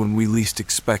themselves when we least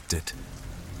expect it.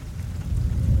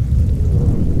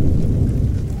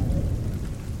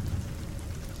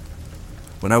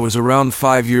 When I was around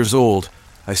 5 years old,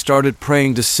 I started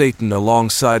praying to Satan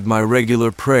alongside my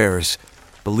regular prayers,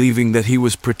 believing that he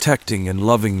was protecting and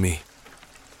loving me.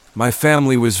 My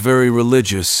family was very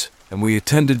religious, and we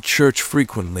attended church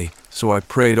frequently, so I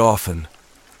prayed often.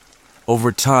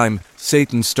 Over time,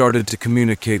 Satan started to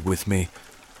communicate with me,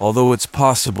 although it's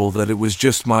possible that it was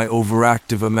just my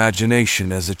overactive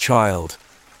imagination as a child.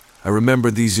 I remember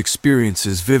these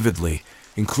experiences vividly,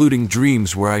 including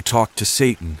dreams where I talked to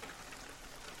Satan.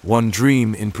 One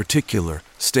dream in particular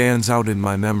stands out in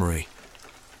my memory.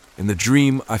 In the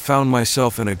dream, I found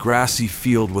myself in a grassy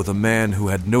field with a man who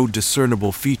had no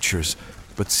discernible features,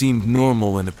 but seemed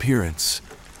normal in appearance.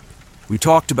 We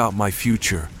talked about my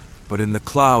future, but in the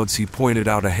clouds he pointed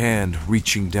out a hand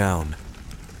reaching down.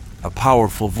 A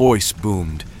powerful voice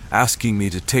boomed, asking me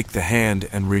to take the hand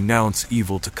and renounce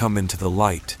evil to come into the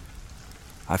light.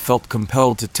 I felt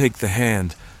compelled to take the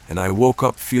hand, and I woke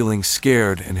up feeling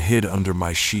scared and hid under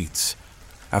my sheets.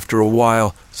 After a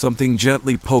while, something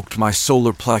gently poked my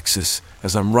solar plexus.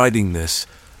 As I'm writing this,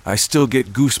 I still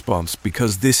get goosebumps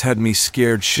because this had me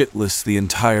scared shitless the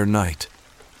entire night.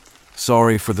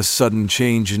 Sorry for the sudden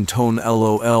change in tone.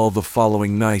 LOL. The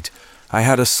following night, I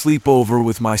had a sleepover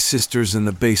with my sisters in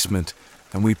the basement,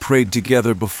 and we prayed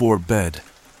together before bed.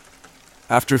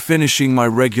 After finishing my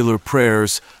regular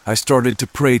prayers, I started to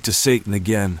pray to Satan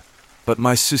again, but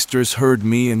my sisters heard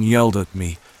me and yelled at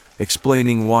me,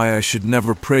 explaining why I should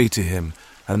never pray to him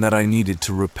and that I needed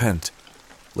to repent.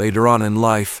 Later on in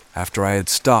life, after I had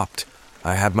stopped,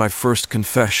 I had my first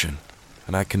confession,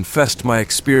 and I confessed my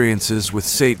experiences with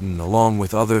Satan along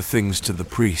with other things to the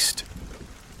priest.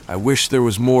 I wish there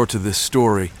was more to this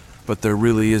story, but there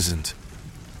really isn't.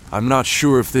 I'm not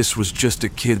sure if this was just a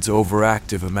kid's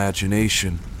overactive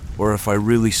imagination, or if I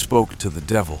really spoke to the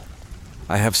devil.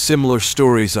 I have similar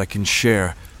stories I can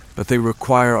share, but they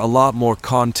require a lot more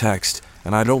context,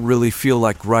 and I don't really feel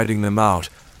like writing them out,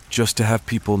 just to have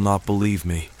people not believe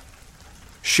me.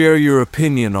 Share your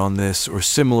opinion on this or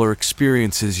similar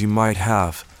experiences you might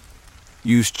have.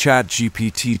 Use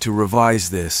ChatGPT to revise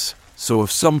this, so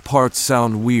if some parts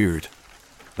sound weird,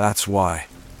 that's why.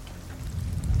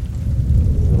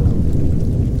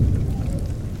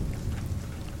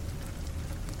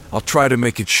 I'll try to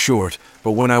make it short,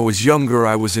 but when I was younger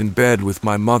I was in bed with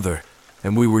my mother,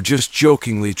 and we were just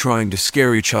jokingly trying to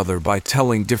scare each other by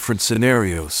telling different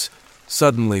scenarios.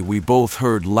 Suddenly we both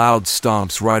heard loud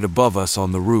stomps right above us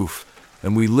on the roof,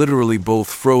 and we literally both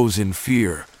froze in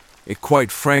fear. It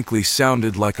quite frankly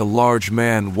sounded like a large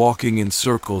man walking in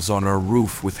circles on our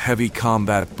roof with heavy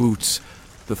combat boots.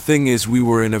 The thing is, we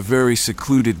were in a very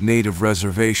secluded native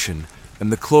reservation,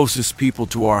 and the closest people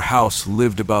to our house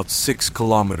lived about 6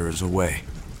 kilometers away.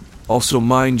 Also,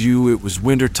 mind you, it was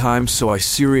wintertime, so I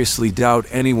seriously doubt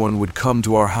anyone would come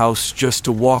to our house just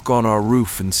to walk on our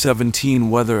roof in 17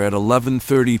 weather at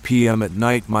 11:30 p.m. at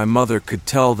night. My mother could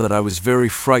tell that I was very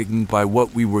frightened by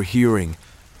what we were hearing,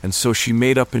 and so she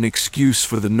made up an excuse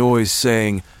for the noise,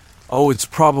 saying, "Oh, it's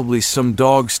probably some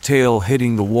dog's tail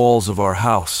hitting the walls of our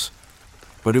house."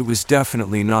 But it was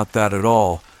definitely not that at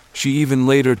all. She even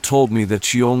later told me that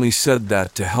she only said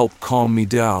that to help calm me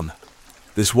down.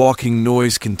 This walking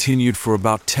noise continued for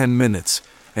about 10 minutes,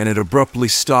 and it abruptly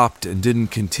stopped and didn't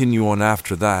continue on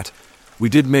after that. We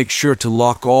did make sure to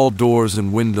lock all doors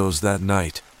and windows that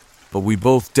night, but we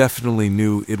both definitely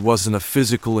knew it wasn't a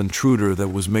physical intruder that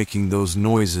was making those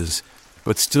noises,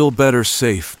 but still better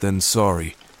safe than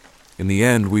sorry. In the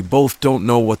end, we both don't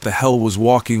know what the hell was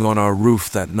walking on our roof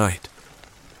that night.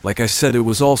 Like I said, it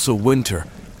was also winter,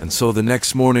 and so the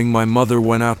next morning my mother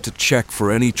went out to check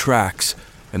for any tracks,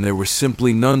 and there were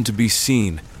simply none to be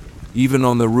seen. Even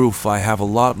on the roof I have a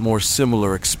lot more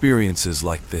similar experiences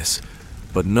like this,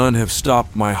 but none have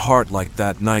stopped my heart like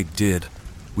that night did.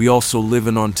 We also live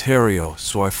in Ontario,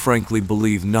 so I frankly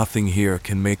believe nothing here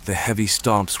can make the heavy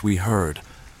stomps we heard,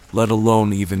 let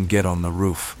alone even get on the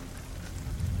roof.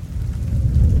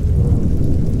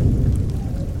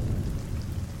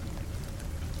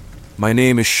 My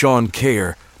name is Sean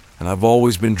Kayer, and I've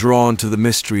always been drawn to the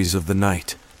mysteries of the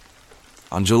night.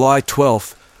 On July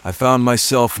 12th, I found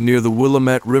myself near the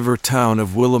Willamette River town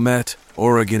of Willamette,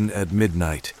 Oregon at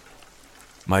midnight.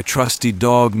 My trusty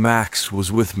dog Max was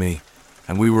with me,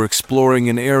 and we were exploring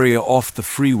an area off the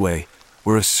freeway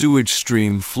where a sewage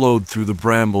stream flowed through the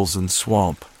brambles and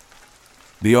swamp.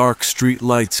 The arc street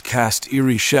lights cast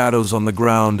eerie shadows on the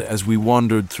ground as we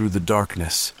wandered through the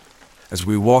darkness. As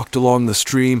we walked along the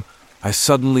stream, I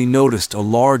suddenly noticed a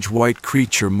large white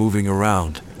creature moving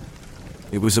around.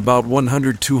 It was about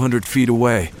 100-200 feet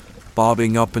away,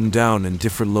 bobbing up and down in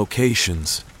different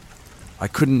locations. I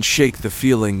couldn't shake the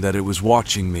feeling that it was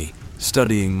watching me,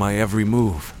 studying my every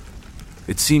move.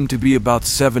 It seemed to be about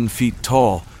 7 feet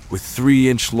tall, with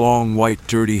 3-inch long white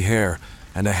dirty hair,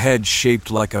 and a head shaped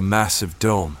like a massive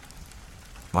dome.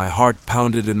 My heart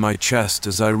pounded in my chest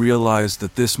as I realized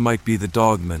that this might be the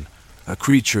dogman, a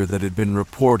creature that had been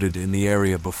reported in the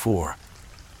area before.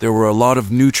 There were a lot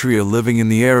of nutria living in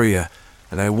the area,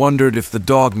 and I wondered if the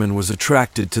dogman was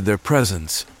attracted to their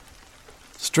presence.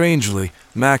 Strangely,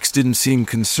 Max didn't seem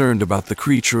concerned about the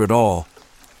creature at all.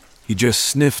 He just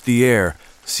sniffed the air,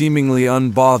 seemingly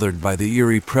unbothered by the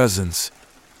eerie presence.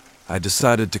 I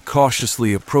decided to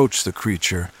cautiously approach the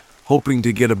creature, hoping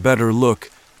to get a better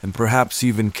look and perhaps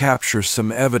even capture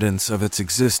some evidence of its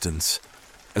existence.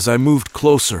 As I moved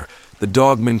closer, the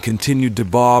dogman continued to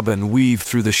bob and weave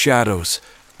through the shadows,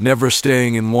 never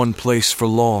staying in one place for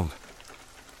long.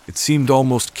 It seemed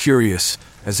almost curious,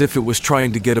 as if it was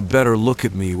trying to get a better look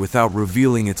at me without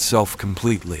revealing itself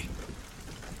completely.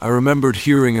 I remembered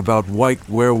hearing about white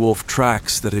werewolf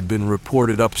tracks that had been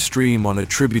reported upstream on a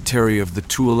tributary of the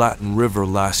Tualatin River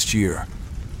last year.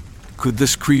 Could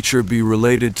this creature be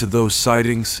related to those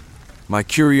sightings? My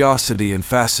curiosity and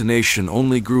fascination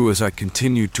only grew as I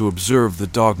continued to observe the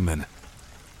dogman.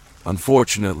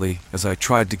 Unfortunately, as I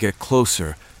tried to get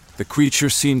closer, the creature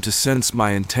seemed to sense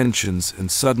my intentions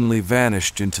and suddenly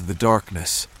vanished into the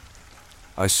darkness.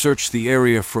 I searched the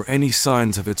area for any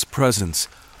signs of its presence,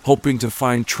 hoping to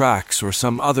find tracks or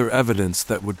some other evidence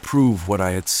that would prove what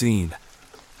I had seen.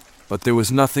 But there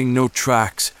was nothing, no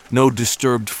tracks, no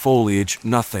disturbed foliage,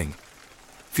 nothing.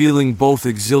 Feeling both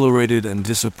exhilarated and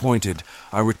disappointed,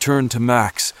 I returned to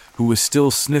Max, who was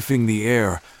still sniffing the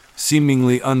air,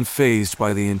 seemingly unfazed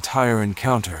by the entire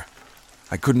encounter.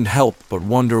 I couldn't help but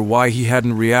wonder why he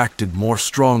hadn't reacted more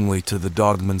strongly to the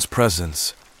dogman's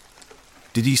presence.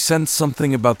 Did he sense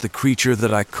something about the creature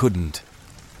that I couldn't?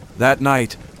 That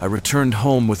night, I returned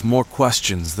home with more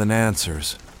questions than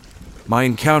answers. My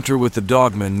encounter with the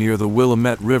dogman near the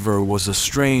Willamette River was a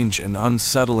strange and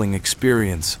unsettling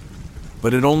experience,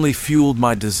 but it only fueled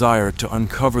my desire to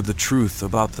uncover the truth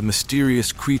about the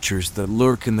mysterious creatures that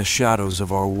lurk in the shadows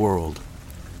of our world.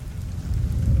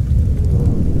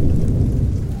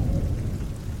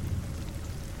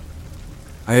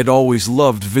 I had always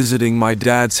loved visiting my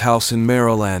dad's house in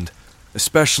Maryland,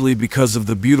 especially because of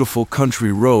the beautiful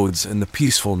country roads and the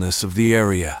peacefulness of the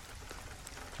area.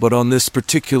 But on this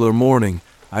particular morning,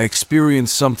 I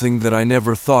experienced something that I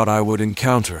never thought I would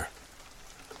encounter.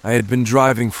 I had been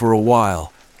driving for a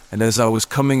while, and as I was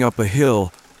coming up a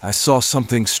hill, I saw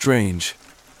something strange.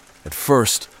 At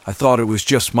first, I thought it was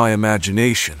just my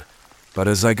imagination, but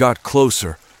as I got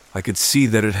closer, I could see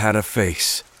that it had a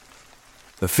face.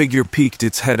 The figure peeked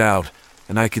its head out,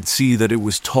 and I could see that it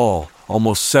was tall,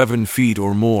 almost 7 feet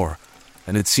or more,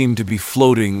 and it seemed to be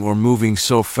floating or moving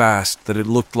so fast that it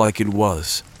looked like it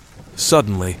was.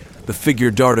 Suddenly, the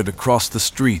figure darted across the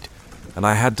street, and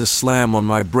I had to slam on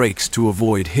my brakes to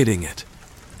avoid hitting it.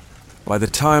 By the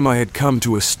time I had come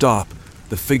to a stop,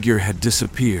 the figure had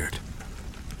disappeared.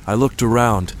 I looked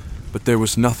around, but there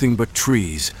was nothing but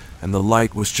trees, and the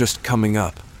light was just coming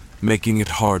up, making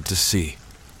it hard to see.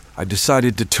 I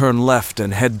decided to turn left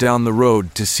and head down the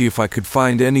road to see if I could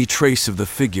find any trace of the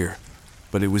figure,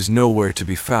 but it was nowhere to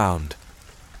be found.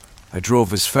 I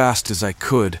drove as fast as I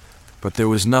could, but there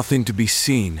was nothing to be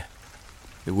seen.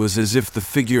 It was as if the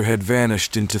figure had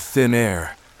vanished into thin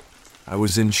air. I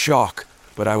was in shock,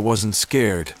 but I wasn't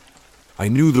scared. I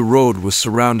knew the road was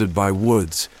surrounded by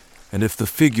woods, and if the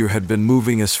figure had been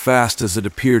moving as fast as it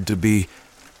appeared to be,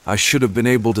 I should have been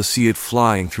able to see it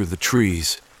flying through the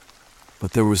trees.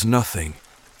 But there was nothing.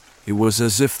 It was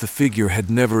as if the figure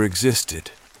had never existed.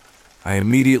 I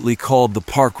immediately called the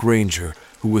park ranger,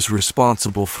 who was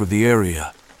responsible for the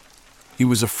area. He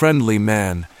was a friendly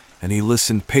man, and he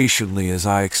listened patiently as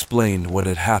I explained what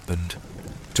had happened.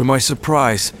 To my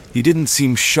surprise, he didn't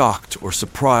seem shocked or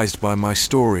surprised by my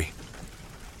story.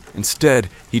 Instead,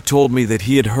 he told me that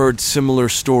he had heard similar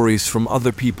stories from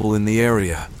other people in the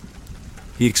area.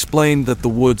 He explained that the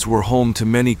woods were home to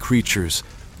many creatures,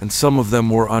 and some of them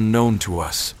were unknown to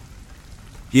us.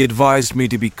 He advised me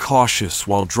to be cautious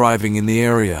while driving in the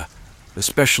area,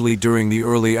 especially during the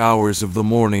early hours of the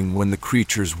morning when the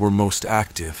creatures were most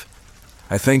active.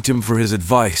 I thanked him for his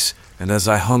advice, and as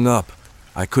I hung up,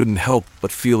 I couldn't help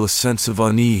but feel a sense of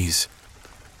unease.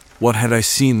 What had I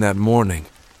seen that morning?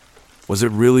 Was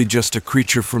it really just a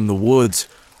creature from the woods,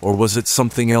 or was it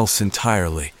something else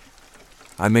entirely?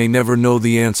 I may never know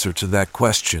the answer to that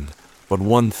question, but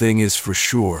one thing is for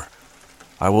sure.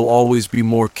 I will always be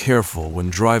more careful when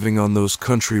driving on those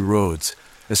country roads,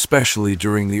 especially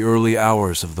during the early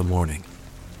hours of the morning.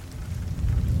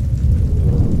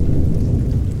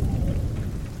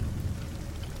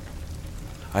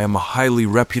 I am a highly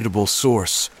reputable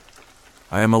source.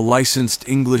 I am a licensed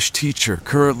English teacher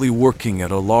currently working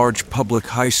at a large public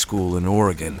high school in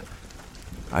Oregon.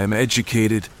 I am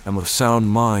educated, am of sound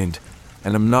mind,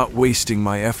 and am not wasting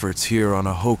my efforts here on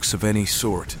a hoax of any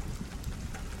sort.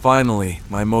 Finally,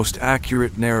 my most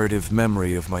accurate narrative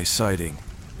memory of my sighting.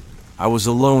 I was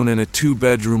alone in a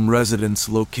 2-bedroom residence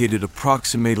located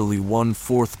approximately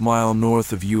 1/4 mile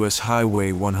north of US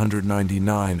Highway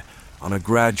 199 on a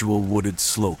gradual wooded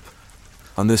slope.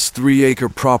 On this 3-acre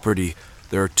property,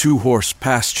 there are 2 horse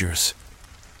pastures,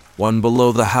 one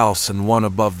below the house and one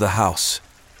above the house.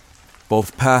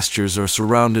 Both pastures are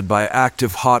surrounded by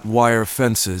active hot wire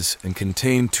fences and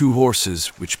contain 2 horses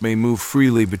which may move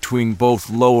freely between both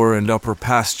lower and upper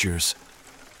pastures.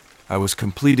 I was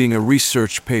completing a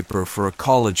research paper for a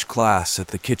college class at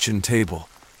the kitchen table.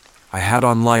 I had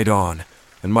on light on,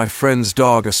 and my friend's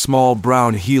dog, a small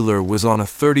brown heeler, was on a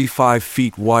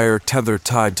 35-foot wire tether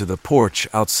tied to the porch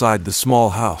outside the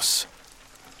small house.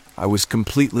 I was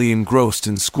completely engrossed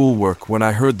in schoolwork when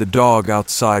I heard the dog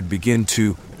outside begin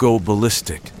to go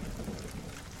ballistic.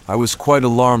 I was quite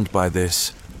alarmed by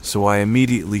this, so I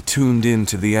immediately tuned in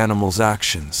to the animal's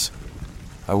actions.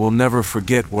 I will never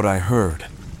forget what I heard.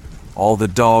 All the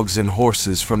dogs and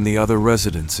horses from the other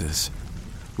residences,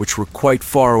 which were quite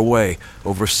far away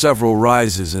over several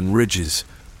rises and ridges,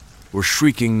 were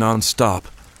shrieking non-stop.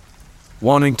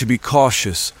 Wanting to be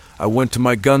cautious, I went to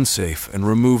my gun safe and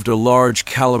removed a large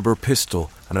caliber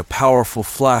pistol and a powerful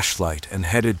flashlight and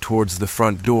headed towards the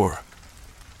front door.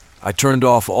 I turned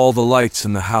off all the lights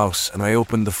in the house and I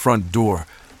opened the front door,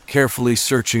 carefully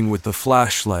searching with the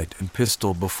flashlight and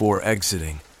pistol before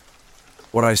exiting.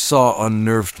 What I saw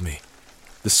unnerved me.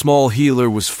 The small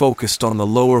heeler was focused on the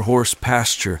lower horse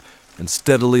pasture and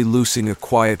steadily loosing a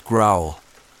quiet growl.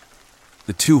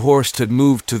 The 2 horses had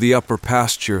moved to the upper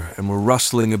pasture and were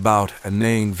rustling about and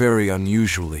neighing very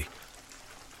unusually.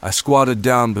 I squatted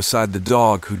down beside the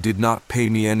dog, who did not pay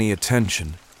me any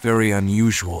attention, very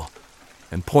unusual,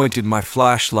 and pointed my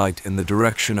flashlight in the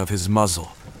direction of his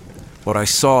muzzle. What I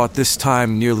saw at this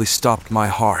time nearly stopped my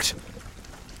heart.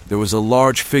 There was a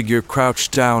large figure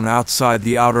crouched down outside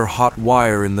the outer hot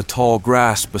wire in the tall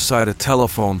grass beside a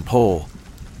telephone pole.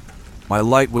 My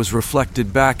light was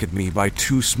reflected back at me by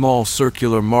 2 small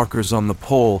circular markers on the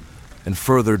pole and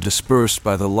further dispersed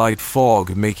by the light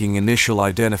fog, making initial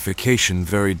identification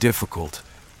very difficult.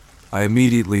 I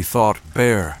immediately thought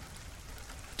bear.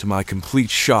 To my complete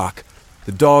shock,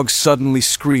 the dog suddenly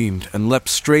screamed and leapt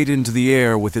straight into the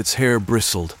air with its hair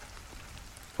bristled.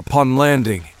 Upon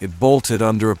landing, it bolted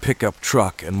under a pickup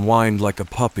truck and whined like a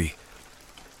puppy.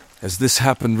 As this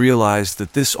happened, realized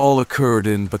that this all occurred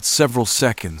in but several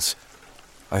seconds.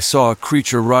 I saw a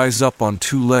creature rise up on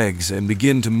 2 legs and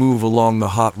begin to move along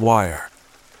the hot wire.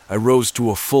 I rose to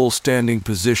a full standing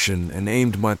position and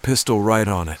aimed my pistol right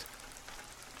on it.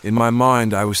 In my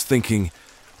mind, I was thinking,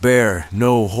 bear,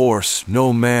 no horse,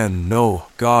 no man, no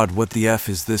God, what the F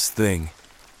is this thing?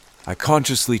 I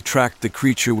consciously tracked the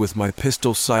creature with my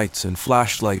pistol sights and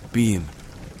flashlight beam.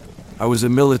 I was a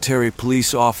military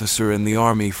police officer in the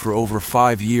Army for over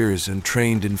 5 years and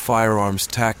trained in firearms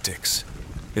tactics.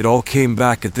 It all came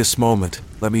back at this moment,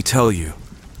 let me tell you.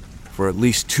 For at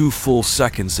least 2 full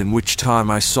seconds, in which time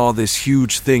I saw this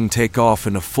huge thing take off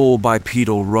in a full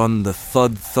bipedal run, the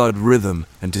thud-thud rhythm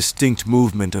and distinct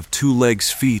movement of 2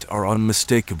 legs' feet are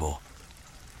unmistakable.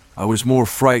 I was more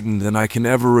frightened than I can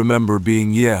ever remember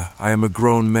being. I am a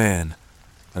grown man,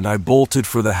 and I bolted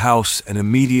for the house and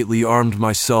immediately armed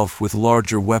myself with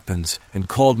larger weapons and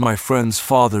called my friend's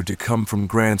father to come from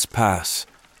Grants Pass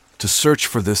to search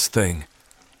for this thing.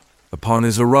 Upon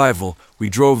his arrival, we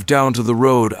drove down to the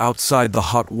road outside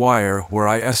the hot wire where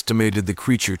I estimated the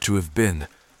creature to have been.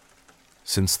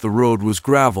 Since the road was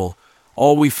gravel,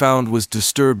 all we found was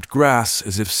disturbed grass,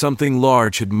 as if something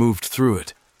large had moved through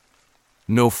it.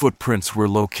 No footprints were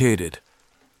located.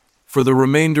 For the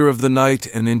remainder of the night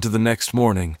and into the next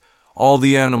morning, all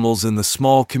the animals in the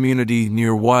small community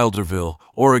near Wilderville,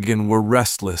 Oregon, were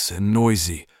restless and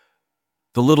noisy.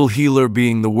 The little heeler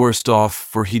being the worst off,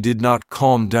 for he did not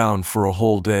calm down for a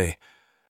whole day.